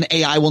 and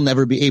AI will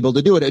never be able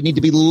to do it. It need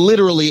to be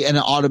literally an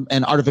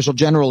artificial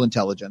general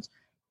intelligence.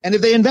 And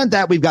if they invent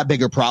that, we've got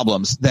bigger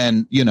problems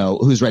than,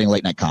 who's writing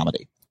late night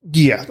comedy.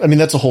 Yeah. I mean,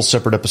 that's a whole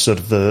separate episode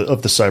of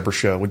the cyber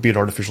show, would be an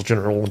artificial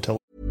general intelligence.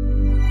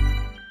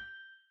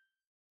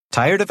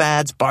 Tired of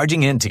ads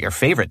barging into your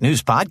favorite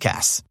news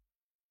podcasts?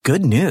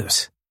 Good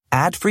news.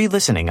 Ad-free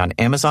listening on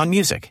Amazon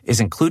Music is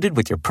included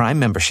with your Prime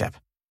membership.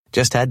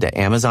 Just head to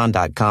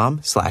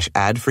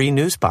amazon.com/ad-free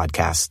news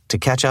podcasts to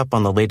catch up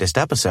on the latest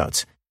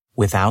episodes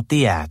without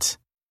the ads.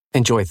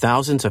 Enjoy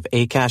thousands of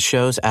Acast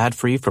shows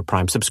ad-free for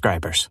Prime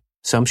subscribers.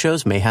 Some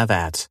shows may have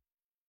ads.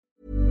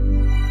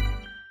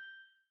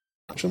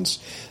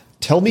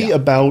 Tell me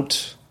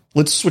about,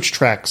 let's switch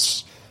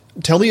tracks.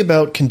 Tell me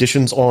about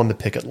conditions on the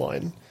picket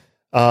line.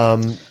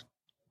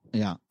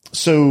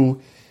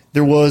 So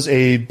there was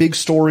a big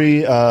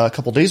story a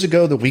couple days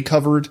ago that we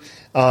covered.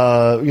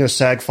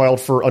 SAG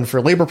filed for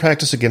unfair labor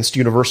practice against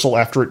Universal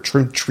after it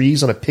trimmed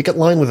trees on a picket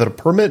line without a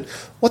permit.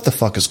 What the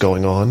fuck is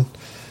going on?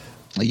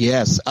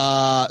 Yes.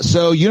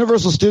 So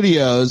Universal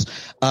Studios,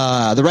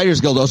 the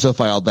Writers Guild also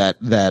filed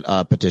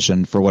that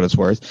petition for what it's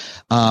worth,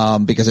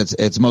 because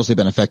it's mostly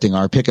been affecting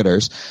our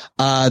picketers.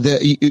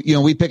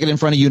 We picket in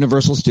front of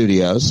Universal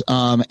Studios,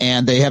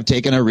 and they have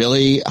taken a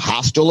really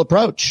hostile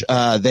approach.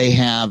 They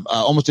have,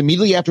 almost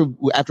immediately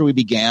after we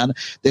began,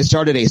 they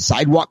started a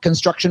sidewalk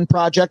construction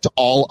project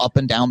all up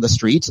and down the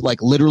street.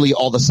 Like literally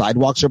all the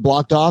sidewalks are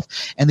blocked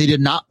off, and they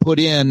did not put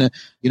in,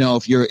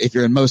 if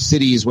you're in most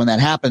cities, when that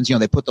happens,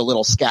 they put the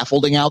little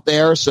scaffolding out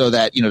there so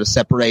that, to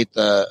separate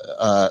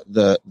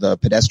the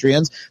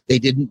pedestrians. They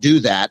didn't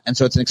do that. And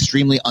so it's an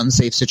extremely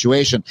unsafe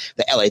situation.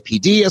 The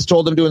LAPD has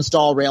told them to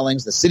install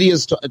railings. The city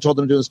has told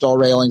them to install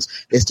railings.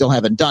 They still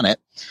haven't done it.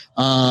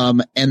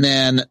 And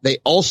then they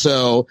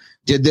also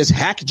did this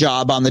hack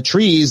job on the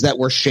trees that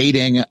were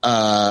shading,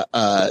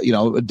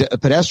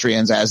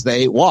 pedestrians as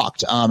they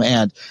walked.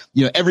 And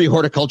every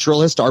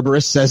horticulturalist,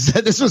 arborist says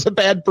that this was a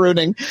bad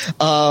pruning.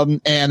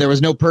 And there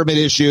was no permit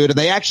issued. And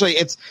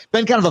it's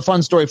been kind of a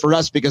fun story for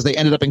us because they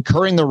ended up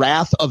incurring the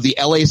wrath of the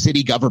LA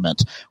city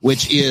government,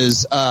 which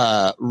is,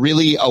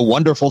 really a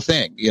wonderful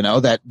thing,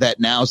 that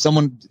now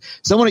someone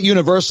at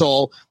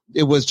Universal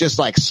it was just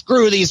like,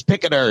 screw these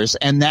picketers.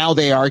 And now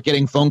they are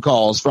getting phone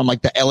calls from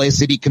like the LA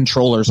City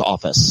Controller's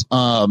office,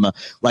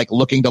 like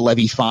looking to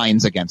levy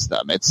fines against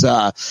them. It's,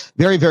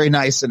 very, very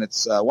nice. And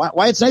it's,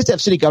 why it's nice to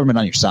have city government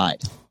on your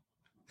side.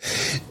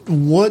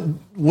 What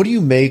do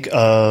you make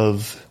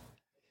of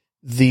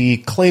the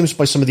claims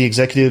by some of the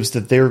executives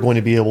that they're going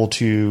to be able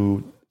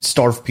to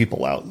starve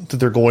people out, that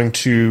they're going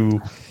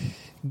to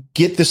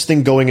get this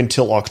thing going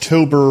until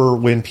October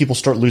when people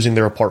start losing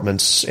their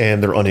apartments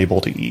and they're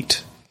unable to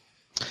eat?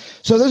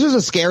 So this was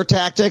a scare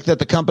tactic that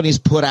the companies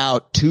put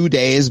out 2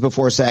 days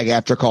before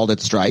SAG-AFTRA called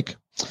its strike.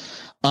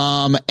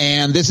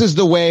 And this is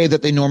the way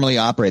that they normally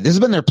operate. This has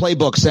been their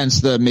playbook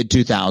since the mid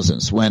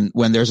 2000s.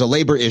 When there's a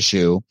labor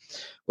issue,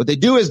 what they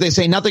do is they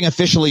say nothing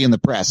officially in the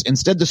press.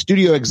 Instead, the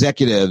studio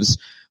executives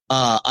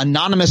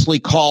anonymously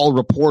call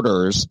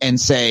reporters and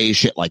say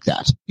shit like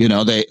that. You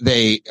know,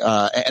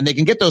 and they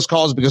can get those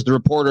calls because the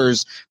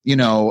reporters, you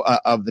know,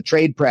 of the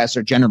trade press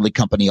are generally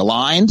company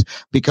aligned,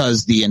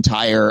 because the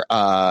entire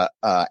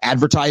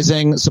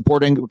advertising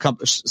supporting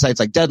sites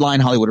like Deadline,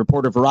 Hollywood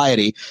Reporter,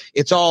 Variety,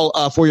 it's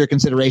all for your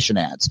consideration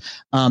ads.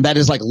 That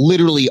is like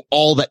literally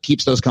all that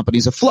keeps those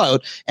companies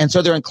afloat. And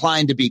so they're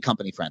inclined to be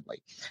company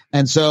friendly.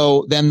 And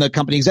so then the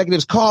company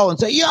executives call and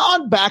say, yeah,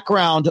 on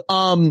background,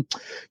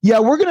 yeah,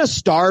 we're going to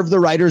starve the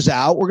writers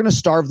out. We're going to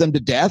starve them to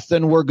death,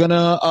 and we're going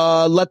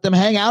to let them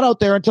hang out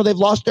there until they've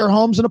lost their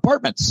homes and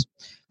apartments.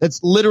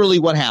 That's literally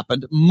what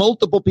happened.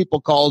 Multiple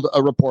people called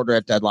a reporter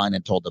at Deadline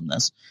and told them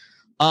this.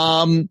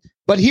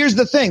 But here's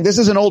the thing. This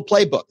is an old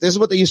playbook. This is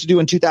what they used to do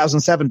in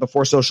 2007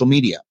 before social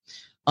media.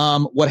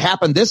 What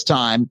happened this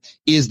time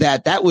is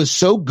that was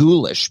so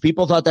ghoulish.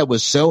 People thought that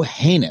was so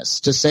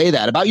heinous to say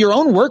that about your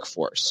own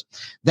workforce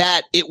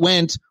that it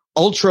went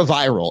ultra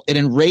viral. It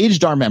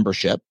enraged our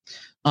membership.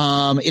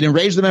 It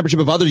enraged the membership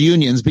of other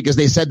unions because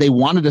they said they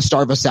wanted to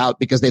starve us out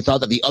because they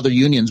thought that the other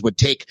unions would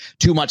take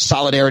too much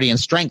solidarity and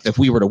strength if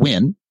we were to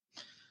win.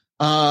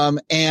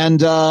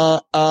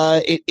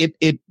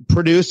 It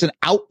produced an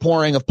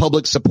outpouring of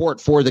public support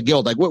for the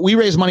Guild. Like, we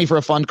raise money for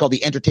a fund called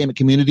the Entertainment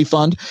Community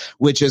Fund,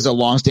 which is a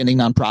longstanding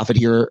nonprofit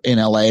here in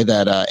LA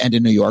and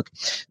in New York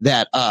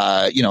that,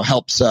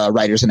 helps,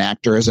 writers and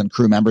actors and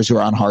crew members who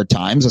are on hard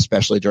times,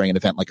 especially during an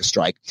event like a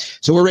strike.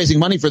 So we're raising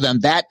money for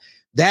them. That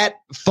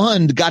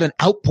fund got an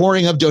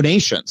outpouring of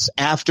donations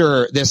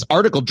after this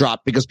article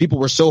dropped because people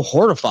were so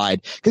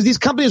horrified because these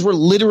companies were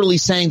literally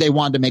saying they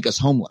wanted to make us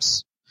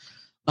homeless.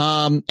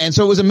 And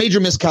so it was a major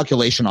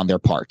miscalculation on their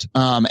part.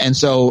 And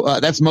so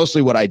that's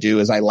mostly what I do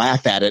is I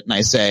laugh at it and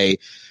I say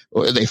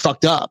they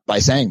fucked up by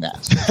saying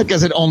that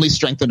because it only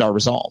strengthened our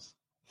resolve.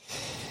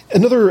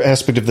 Another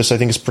aspect of this I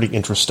think is pretty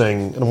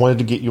interesting, and I wanted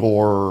to get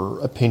your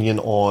opinion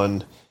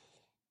on,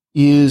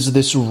 is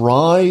this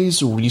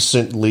rise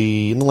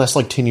recently in the last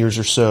 10 years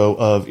or so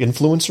of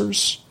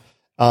influencers,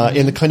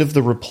 and the kind of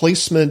the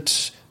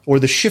replacement or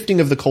the shifting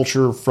of the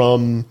culture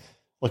from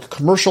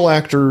commercial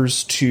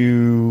actors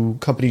to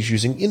companies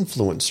using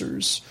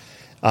influencers.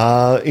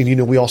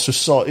 And, we also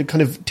saw it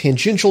kind of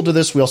tangential to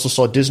this. We also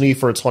saw Disney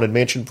for its Haunted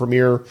Mansion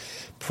premiere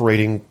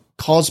parading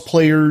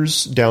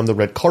cosplayers down the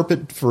red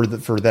carpet for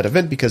that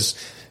event because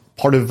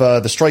part of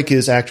the strike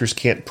is actors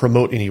can't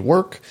promote any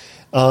work.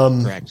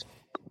 Correct.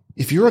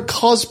 If you're a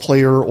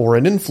cosplayer or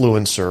an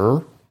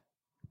influencer,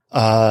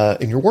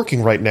 and you're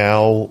working right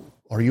now,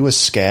 are you a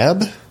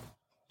scab?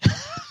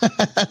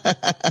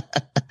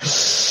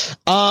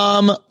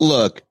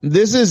 Look,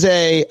 this is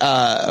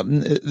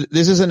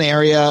an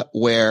area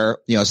where,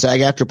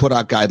 SAG-AFTRA put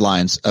out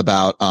guidelines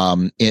about,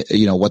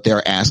 what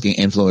they're asking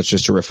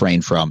influencers to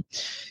refrain from.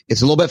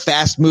 It's a little bit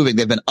fast moving.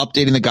 They've been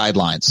updating the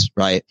guidelines,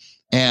 right?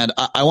 And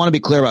I want to be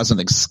clear about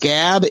something.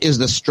 Scab is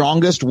the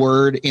strongest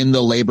word in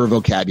the labor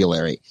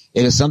vocabulary.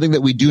 It is something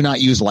that we do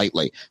not use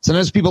lightly.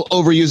 Sometimes people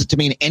overuse it to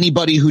mean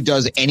anybody who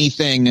does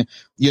anything,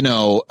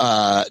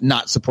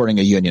 not supporting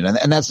a union.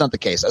 And that's not the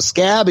case. A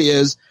scab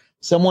is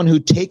someone who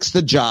takes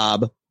the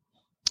job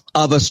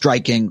of a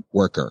striking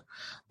worker.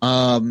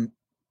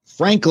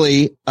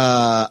 Frankly,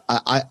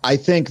 I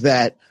think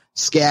that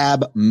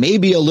scab may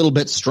be a little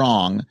bit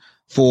strong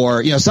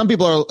for, some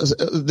people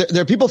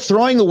there are people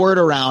throwing the word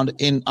around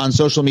on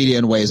social media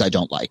in ways I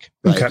don't like,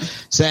 right? Okay.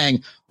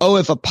 Saying,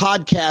 if a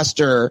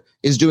podcaster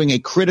is doing a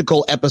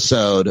critical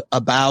episode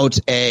about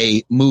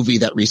a movie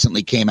that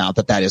recently came out,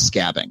 that is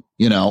scabbing,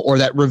 or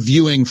that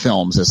reviewing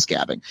films is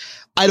scabbing.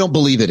 I don't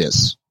believe it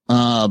is.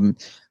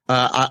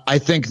 I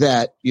think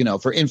that,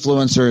 for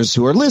influencers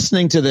who are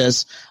listening to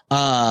this,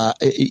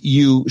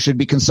 you should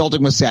be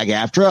consulting with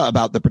SAG-AFTRA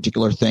about the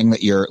particular thing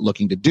that you're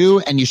looking to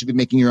do, and you should be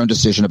making your own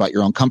decision about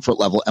your own comfort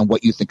level and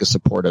what you think is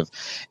supportive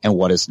and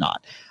what is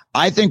not.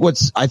 I think what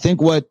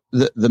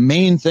the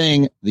main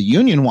thing the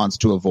union wants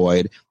to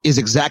avoid is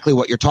exactly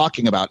what you're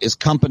talking about, is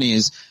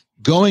companies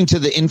going to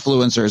the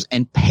influencers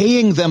and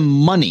paying them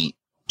money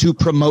to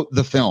promote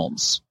the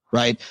films.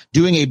 right?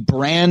 Doing a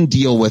brand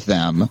deal with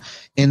them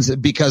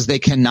because they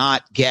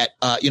cannot get,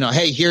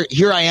 hey,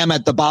 here I am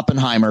at the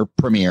Oppenheimer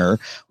premiere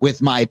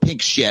with my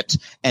pink shit,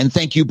 and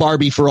thank you,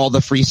 Barbie, for all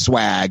the free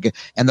swag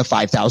and the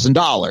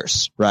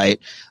 $5,000, right?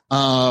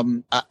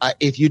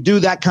 If you do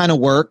that kind of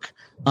work,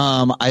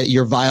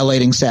 you're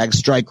violating SAG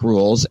strike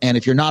rules. And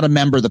if you're not a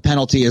member, the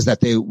penalty is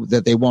that they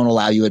won't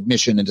allow you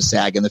admission into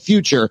SAG in the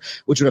future,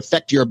 which would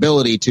affect your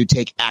ability to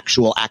take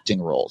actual acting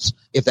roles,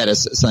 if that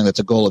is something that's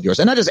a goal of yours.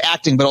 And not just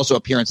acting, but also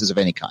appearances of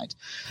any kind.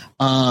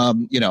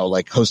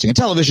 Like hosting a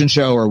television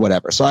show or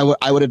whatever. So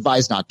I would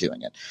advise not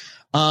doing it.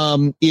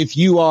 If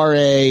you are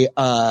a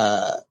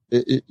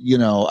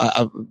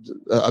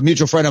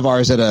mutual friend of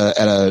ours at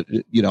a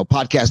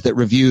podcast that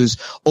reviews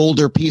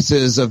older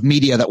pieces of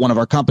media that one of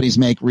our companies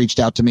make, reached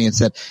out to me and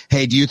said,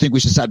 "Hey, do you think we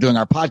should stop doing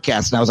our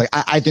podcast?" And I was like,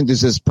 I think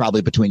this is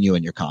probably between you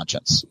and your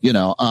conscience,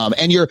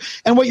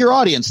 and what your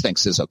audience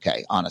thinks is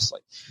okay,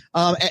 honestly.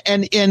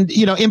 And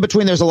in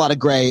between there's a lot of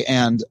gray,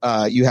 and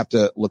you have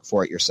to look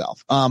for it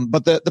yourself.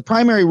 But the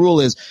primary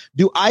rule is,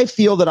 do I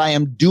feel that I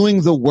am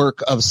doing the work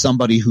of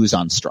somebody who's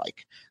on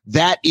strike?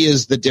 That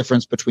is the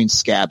difference between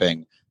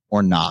scabbing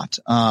or not.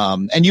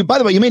 And you, by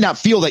the way, you may not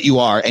feel that you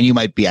are, and you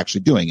might be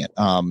actually doing it.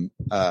 That's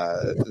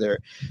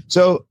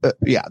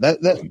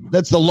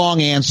the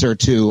long answer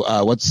to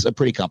what's a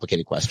pretty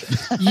complicated question.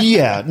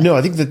 Yeah, no,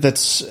 I think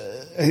that's,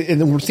 and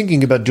then we're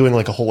thinking about doing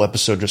like a whole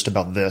episode just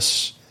about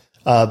this.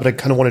 But I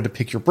kind of wanted to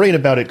pick your brain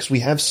about it, because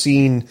we have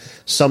seen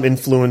some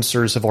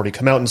influencers have already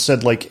come out and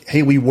said, like,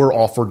 hey, we were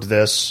offered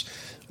this.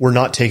 We're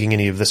not taking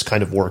any of this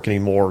kind of work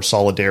anymore,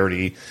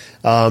 solidarity.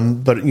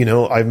 But,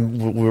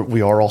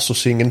 we are also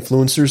seeing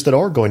influencers that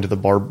are going to the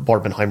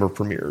Barbenheimer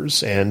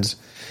premieres and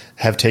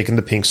have taken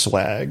the pink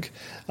swag.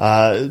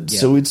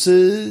 So it's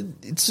a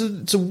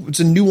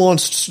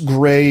nuanced,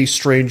 gray,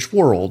 strange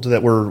world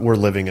that we're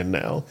living in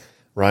now,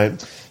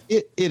 right?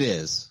 It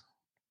is.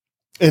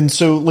 And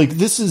so, like,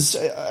 this is,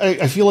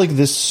 I feel like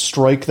this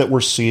strike that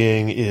we're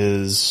seeing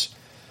is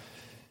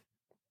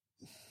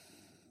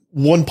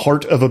one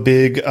part of a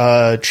big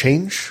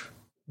change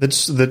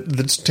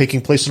that's taking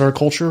place in our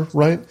culture,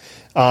 right?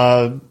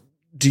 Why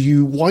do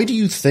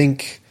you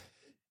think,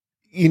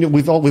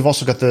 we've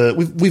also got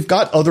we've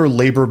got other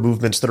labor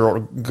movements that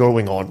are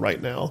going on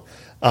right now.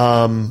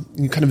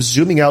 Kind of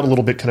zooming out a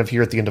little bit, kind of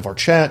here at the end of our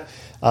chat,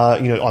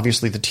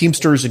 obviously the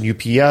Teamsters and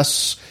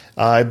UPS,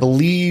 I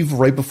believe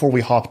right before we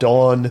hopped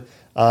on,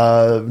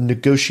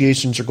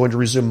 negotiations are going to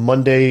resume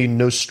Monday.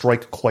 No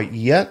strike quite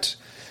yet.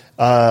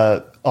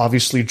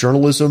 Obviously,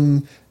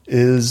 journalism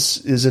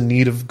is in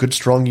need of good,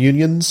 strong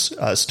unions,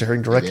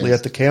 staring directly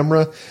at the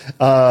camera.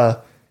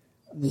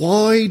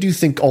 Why do you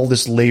think all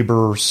this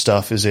labor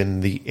stuff is in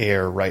the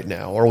air right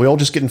now? Are we all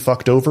just getting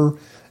fucked over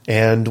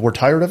and we're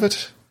tired of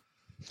it?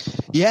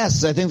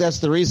 Yes, I think that's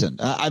the reason.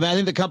 I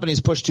think the company's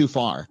pushed too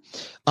far.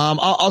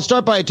 I'll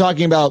start by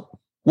talking about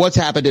what's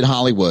happened in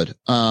Hollywood,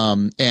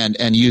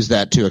 and use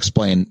that to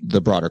explain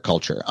the broader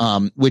culture,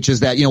 which is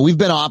that, we've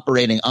been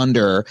operating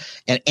under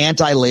an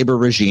anti-labor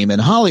regime in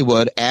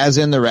Hollywood, as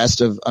in the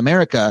rest of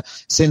America,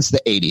 since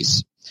the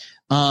 80s.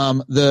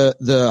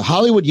 The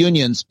Hollywood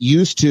unions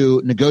used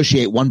to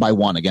negotiate one by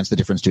one against the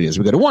different studios.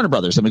 We go to Warner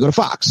Brothers, then we go to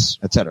Fox,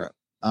 et cetera.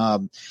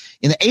 In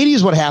the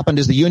 80s, what happened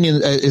is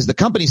the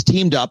companies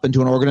teamed up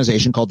into an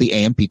organization called the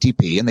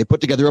AMPTP, and they put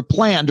together a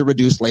plan to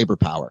reduce labor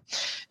power.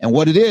 And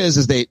what it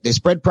is they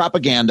spread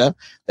propaganda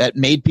that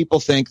made people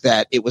think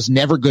that it was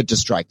never good to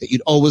strike, that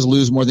you'd always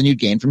lose more than you'd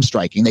gain from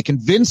striking. They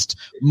convinced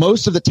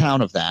most of the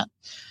town of that.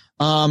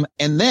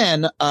 And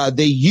then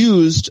they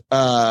used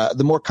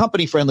the more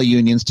company-friendly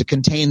unions to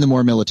contain the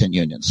more militant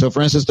unions. So,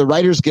 for instance, the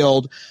Writers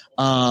Guild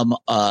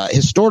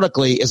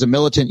historically is a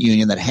militant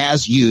union that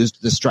has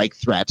used the strike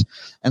threat.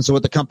 And so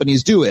what the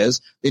companies do is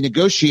they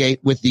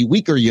negotiate with the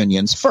weaker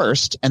unions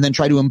first and then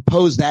try to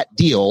impose that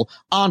deal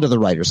onto the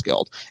Writers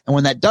Guild. And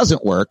when that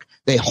doesn't work,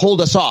 they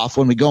hold us off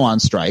when we go on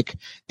strike,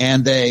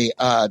 and they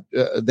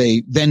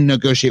then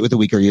negotiate with the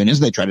weaker unions.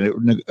 And they try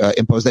to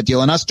impose that deal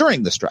on us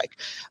during the strike.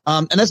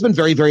 And that's been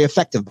very, very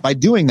effective. By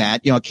doing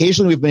that,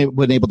 occasionally we've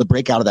been able to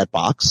break out of that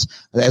box,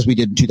 as we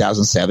did in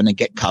 2007, and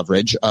get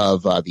coverage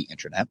of the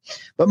internet.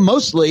 But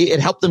mostly it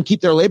helped them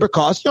keep their labor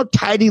costs,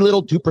 tidy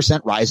little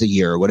 2% rise a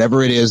year, or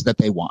whatever it is that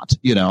they want,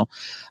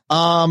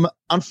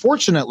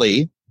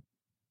 Unfortunately,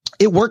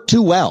 it worked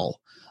too well.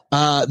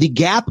 The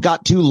gap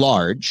got too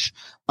large.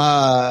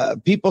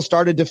 People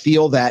started to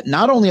feel that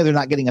not only are they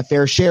not getting a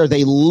fair share,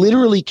 they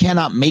literally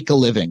cannot make a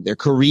living. Their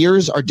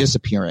careers are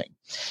disappearing.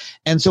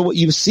 And so what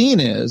you've seen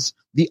is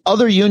the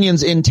other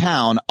unions in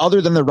town,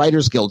 other than the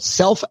Writers Guild,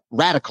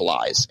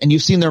 self-radicalize, and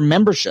you've seen their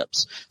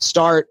memberships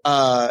start,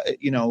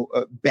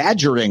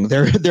 badgering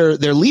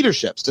their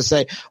leaderships to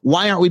say,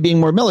 why aren't we being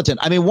more militant?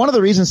 I mean, one of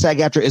the reasons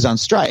SAG-AFTRA is on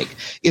strike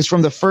is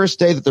from the first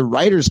day that the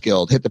Writers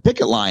Guild hit the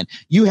picket line,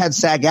 you had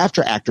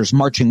SAG-AFTRA actors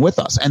marching with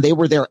us, and they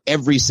were there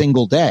every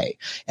single day.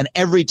 And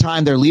every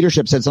time their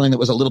leadership said something that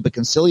was a little bit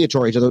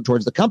conciliatory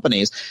towards the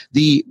companies,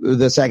 the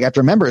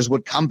SAG-AFTRA members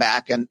would come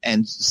back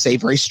and say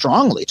very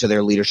strongly to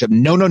their leadership,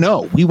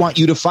 no, we want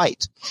you to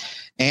fight.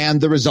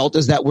 And the result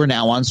is that we're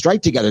now on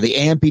strike together. The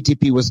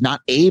AMPTP was not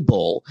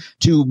able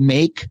to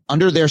make,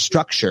 under their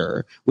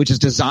structure, which is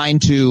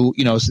designed to,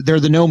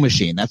 they're the no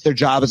machine. That's their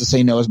job, is to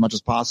say no as much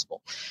as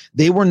possible.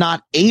 They were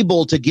not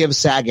able to give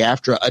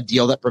SAG-AFTRA a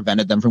deal that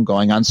prevented them from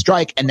going on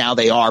strike. And now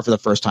they are for the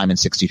first time in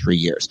 63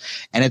 years.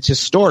 And it's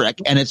historic,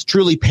 and it's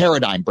truly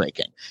paradigm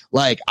breaking.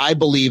 Like, I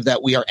believe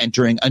that we are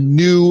entering a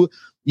new,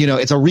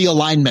 it's a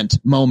realignment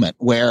moment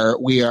where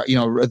we are,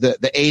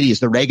 the 80s,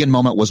 the Reagan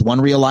moment was one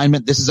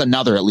realignment. This is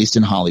another, at least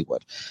in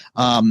Hollywood.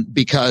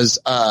 Because,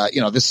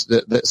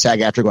 the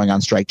SAG-AFTRA going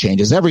on strike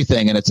changes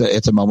everything. And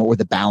it's a moment where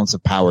the balance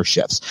of power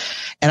shifts.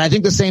 And I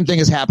think the same thing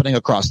is happening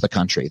across the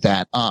country,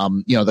 that,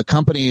 the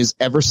companies,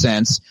 ever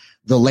since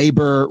the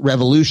labor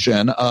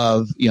revolution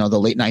of, the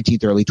late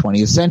 19th, early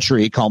 20th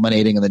century,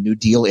 culminating in the New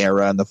Deal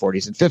era in the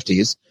 40s and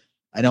 50s.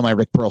 I know my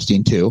Rick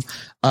Perlstein too.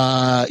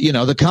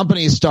 The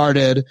companies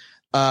started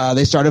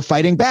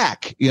fighting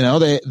back.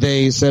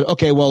 They said,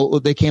 okay, well,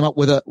 they came up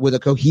with a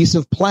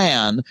cohesive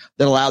plan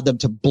that allowed them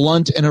to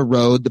blunt and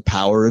erode the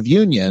power of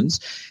unions.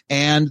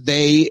 And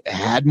they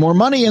had more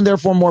money and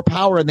therefore more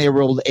power, and they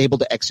were able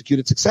to execute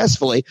it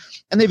successfully.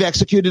 And they've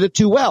executed it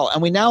too well.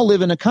 And we now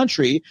live in a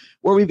country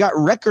where we've got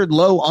record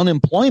low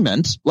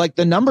unemployment. Like,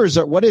 the numbers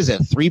are,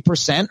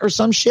 3% or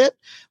some shit?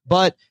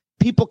 But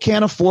people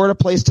can't afford a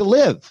place to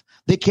live.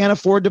 They can't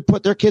afford to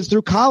put their kids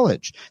through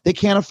college. They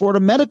can't afford a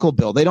medical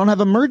bill. They don't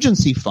have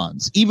emergency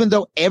funds, even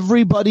though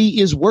everybody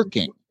is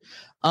working.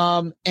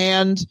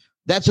 And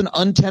that's an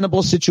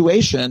untenable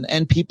situation,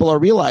 and people are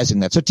realizing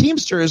that. So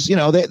Teamsters,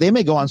 they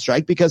may go on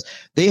strike because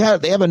they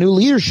have a new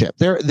leadership.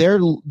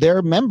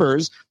 Their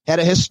members had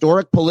a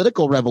historic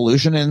political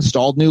revolution and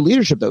installed new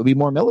leadership that would be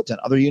more militant.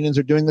 Other unions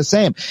are doing the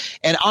same.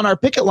 And on our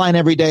picket line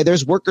every day,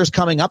 there's workers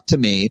coming up to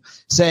me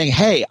saying,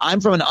 hey,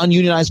 I'm from an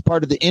ununionized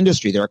part of the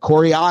industry. They're a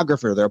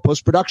choreographer. They're a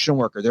post-production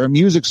worker. They're a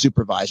music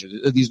supervisor.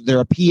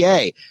 They're a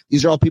PA.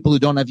 These are all people who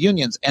don't have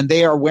unions. And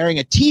they are wearing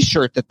a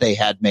T-shirt that they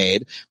had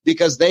made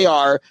because they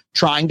are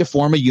trying to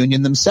form a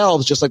union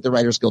themselves, just like the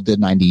Writers Guild did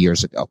 90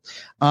 years ago.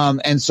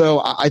 And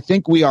so I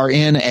think we are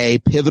in a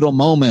pivotal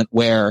moment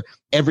where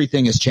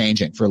everything is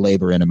changing for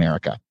labor in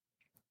America.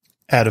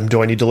 Adam,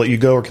 do I need to let you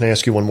go, or can I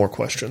ask you one more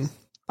question?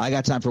 I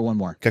got time for one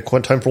more.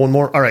 Got time for one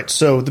more? All right.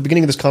 So at the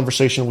beginning of this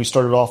conversation, we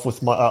started off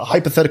with my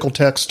hypothetical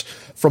text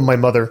from my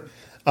mother.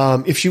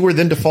 If she were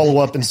then to follow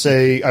up and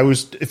say,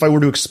 if I were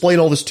to explain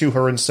all this to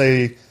her and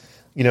say,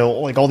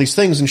 like all these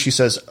things, and she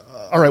says,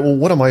 all right, well,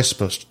 what am I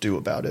supposed to do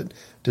about it?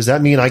 Does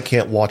that mean I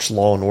can't watch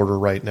Law and Order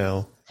right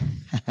now?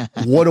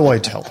 What do I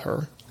tell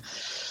her?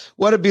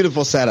 What a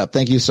beautiful setup.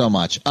 Thank you so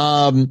much.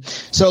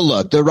 So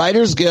look, the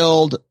Writers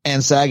Guild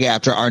and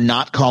SAG-AFTRA are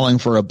not calling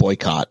for a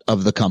boycott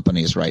of the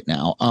companies right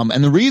now.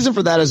 And the reason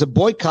for that is a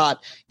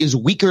boycott is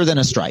weaker than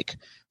a strike.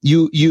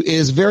 It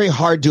is very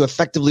hard to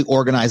effectively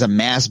organize a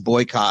mass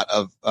boycott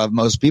of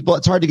most people.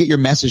 It's hard to get your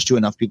message to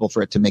enough people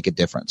for it to make a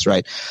difference,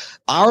 right?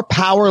 Our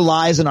power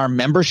lies in our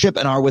membership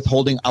and our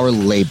withholding our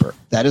labor.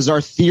 That is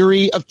our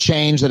theory of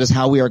change. That is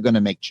how we are going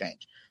to make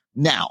change.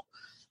 Now,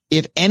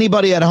 if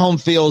anybody at home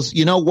feels,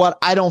 you know what,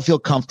 I don't feel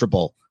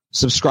comfortable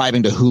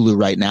subscribing to Hulu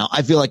right now,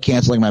 I feel like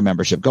canceling my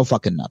membership. Go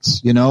fucking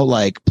nuts.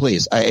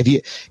 Please.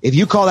 If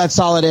you call that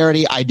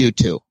solidarity, I do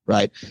too,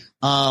 right?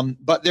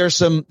 But there's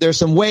some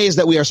ways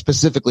that we are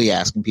specifically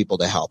asking people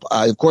to help.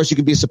 Of course, you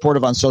can be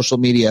supportive on social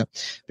media.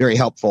 Very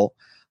helpful.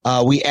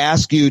 We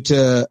ask you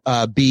to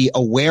be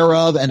aware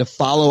of and to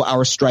follow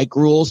our strike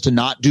rules, to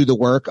not do the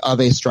work of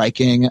a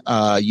striking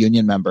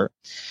union member.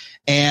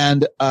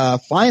 And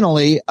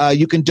finally,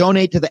 you can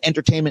donate to the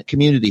Entertainment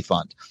Community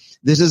Fund.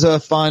 This is a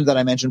fund that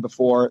I mentioned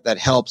before that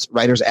helps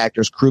writers,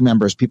 actors, crew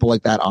members, people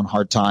like that on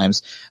hard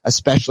times,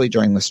 especially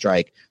during the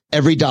strike.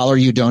 Every dollar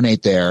you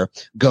donate there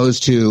goes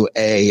to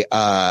an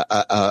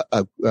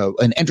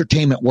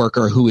entertainment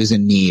worker who is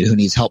in need, who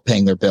needs help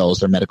paying their bills,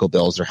 their medical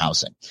bills, their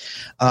housing.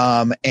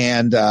 That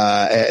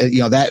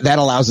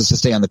allows us to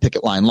stay on the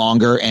picket line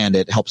longer, and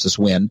it helps us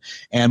win.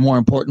 And more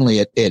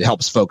importantly, it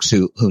helps folks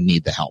who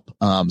need the help.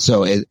 And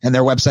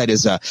their website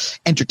is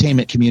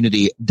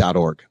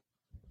entertainmentcommunity.org.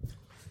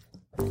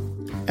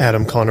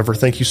 Adam Conover,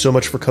 thank you so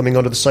much for coming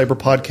onto the Cyber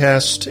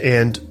Podcast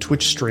and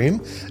Twitch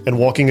stream and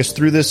walking us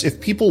through this.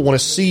 If people want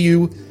to see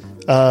you,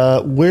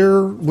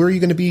 where are you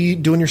going to be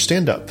doing your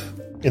stand-up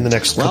in the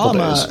next couple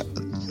days?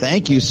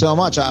 Thank you so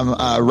much.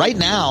 I'm right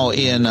now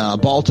in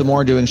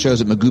Baltimore doing shows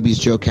at Magooby's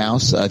Joke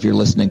House. If you're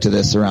listening to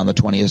this around the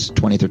 20th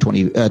or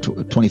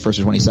 21st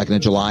or 22nd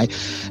of July.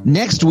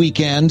 Next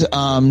weekend,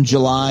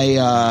 July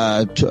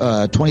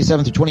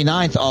 27th or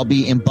 29th, I'll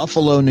be in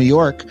Buffalo, New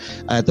York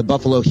at the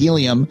Buffalo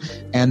Helium.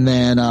 And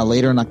then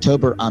later in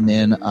October, I'm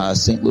in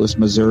St. Louis,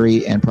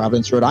 Missouri and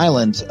Providence, Rhode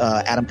Island.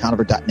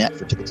 AdamConover.net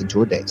for tickets and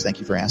tour dates. Thank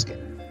you for asking.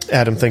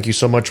 Adam, thank you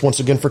so much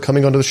once again for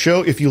coming onto the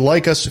show. If you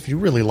like us, if you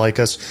really like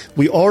us,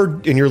 we are,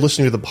 and you're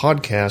listening to the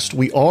podcast,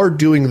 we are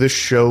doing this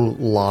show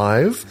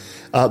live.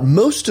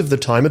 Most of the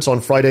time, it's on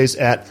Fridays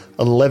at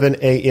 11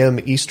 a.m.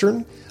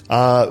 Eastern.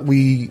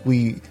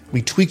 We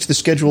We tweaked the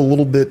schedule a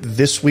little bit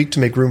this week to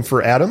make room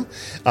for Adam,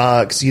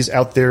 because he's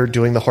out there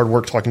doing the hard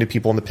work talking to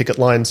people on the picket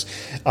lines.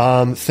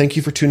 Thank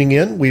you for tuning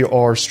in. We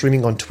are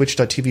streaming on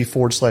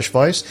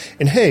twitch.tv/Vice.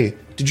 And hey,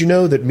 did you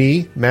know that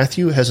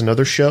Matthew, has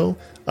another show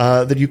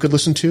that you could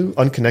listen to,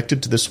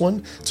 unconnected to this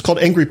one? It's called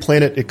Angry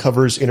Planet. It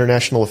covers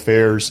international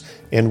affairs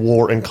and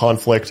war and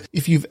conflict.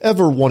 If you've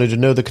ever wanted to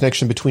know the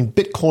connection between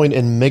Bitcoin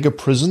and mega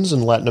prisons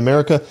in Latin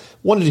America,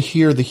 wanted to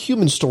hear the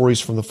human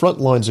stories from the front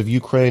lines of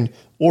Ukraine,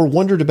 or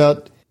wondered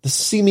about the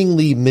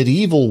seemingly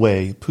medieval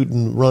way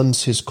Putin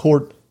runs his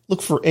court,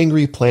 look for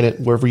Angry Planet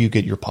wherever you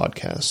get your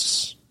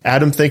podcasts.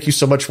 Adam, thank you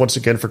so much once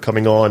again for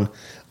coming on.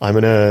 I'm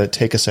going to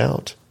take us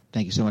out.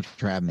 Thank you so much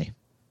for having me.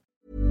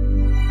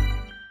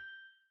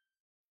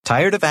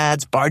 Tired of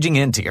ads barging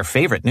into your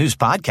favorite news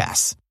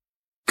podcasts?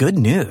 Good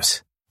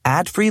news.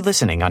 Ad-free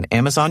listening on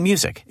Amazon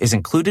Music is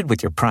included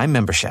with your Prime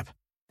membership.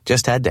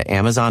 Just head to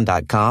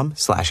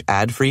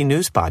amazon.com/ad-free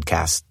news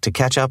podcasts to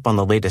catch up on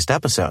the latest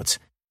episodes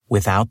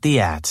without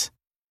the ads.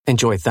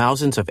 Enjoy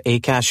thousands of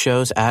Acast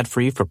shows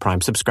ad-free for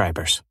Prime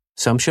subscribers.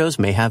 Some shows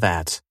may have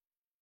ads.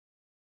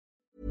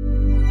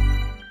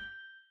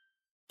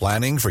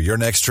 Planning for your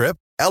next trip?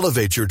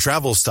 Elevate your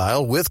travel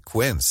style with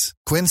Quince.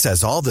 Quince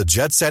has all the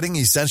jet-setting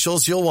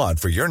essentials you'll want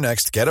for your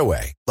next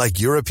getaway, like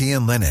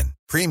European linen,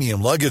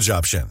 premium luggage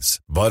options,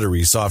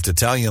 buttery soft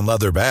Italian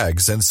leather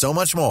bags, and so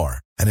much more.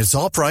 And it's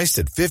all priced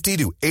at 50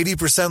 to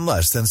 80%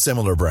 less than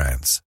similar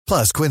brands.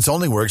 Plus, Quince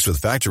only works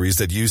with factories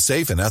that use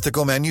safe and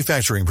ethical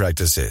manufacturing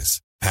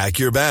practices. Pack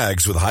your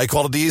bags with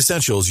high-quality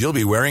essentials you'll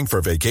be wearing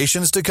for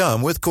vacations to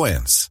come with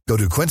Quince. Go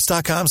to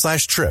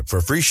quince.com/trip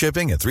for free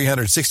shipping and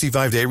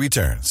 365-day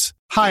returns.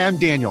 Hi, I'm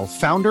Daniel,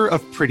 founder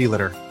of Pretty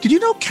Litter. Did you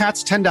know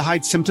cats tend to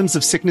hide symptoms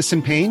of sickness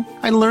and pain?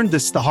 I learned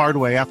this the hard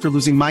way after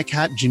losing my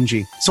cat,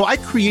 Gingy. So I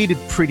created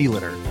Pretty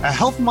Litter, a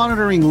health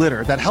monitoring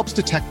litter that helps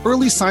detect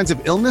early signs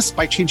of illness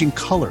by changing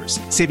colors,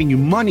 saving you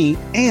money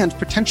and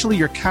potentially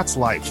your cat's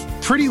life.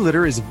 Pretty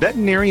Litter is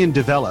veterinarian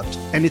developed,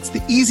 and it's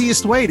the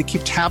easiest way to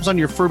keep tabs on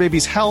your fur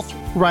baby's health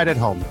right at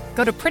home.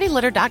 Go to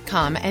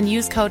prettylitter.com and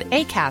use code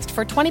ACAST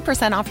for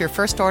 20% off your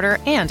first order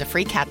and a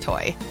free cat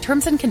toy.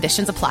 Terms and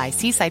conditions apply.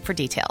 See site for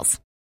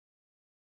details.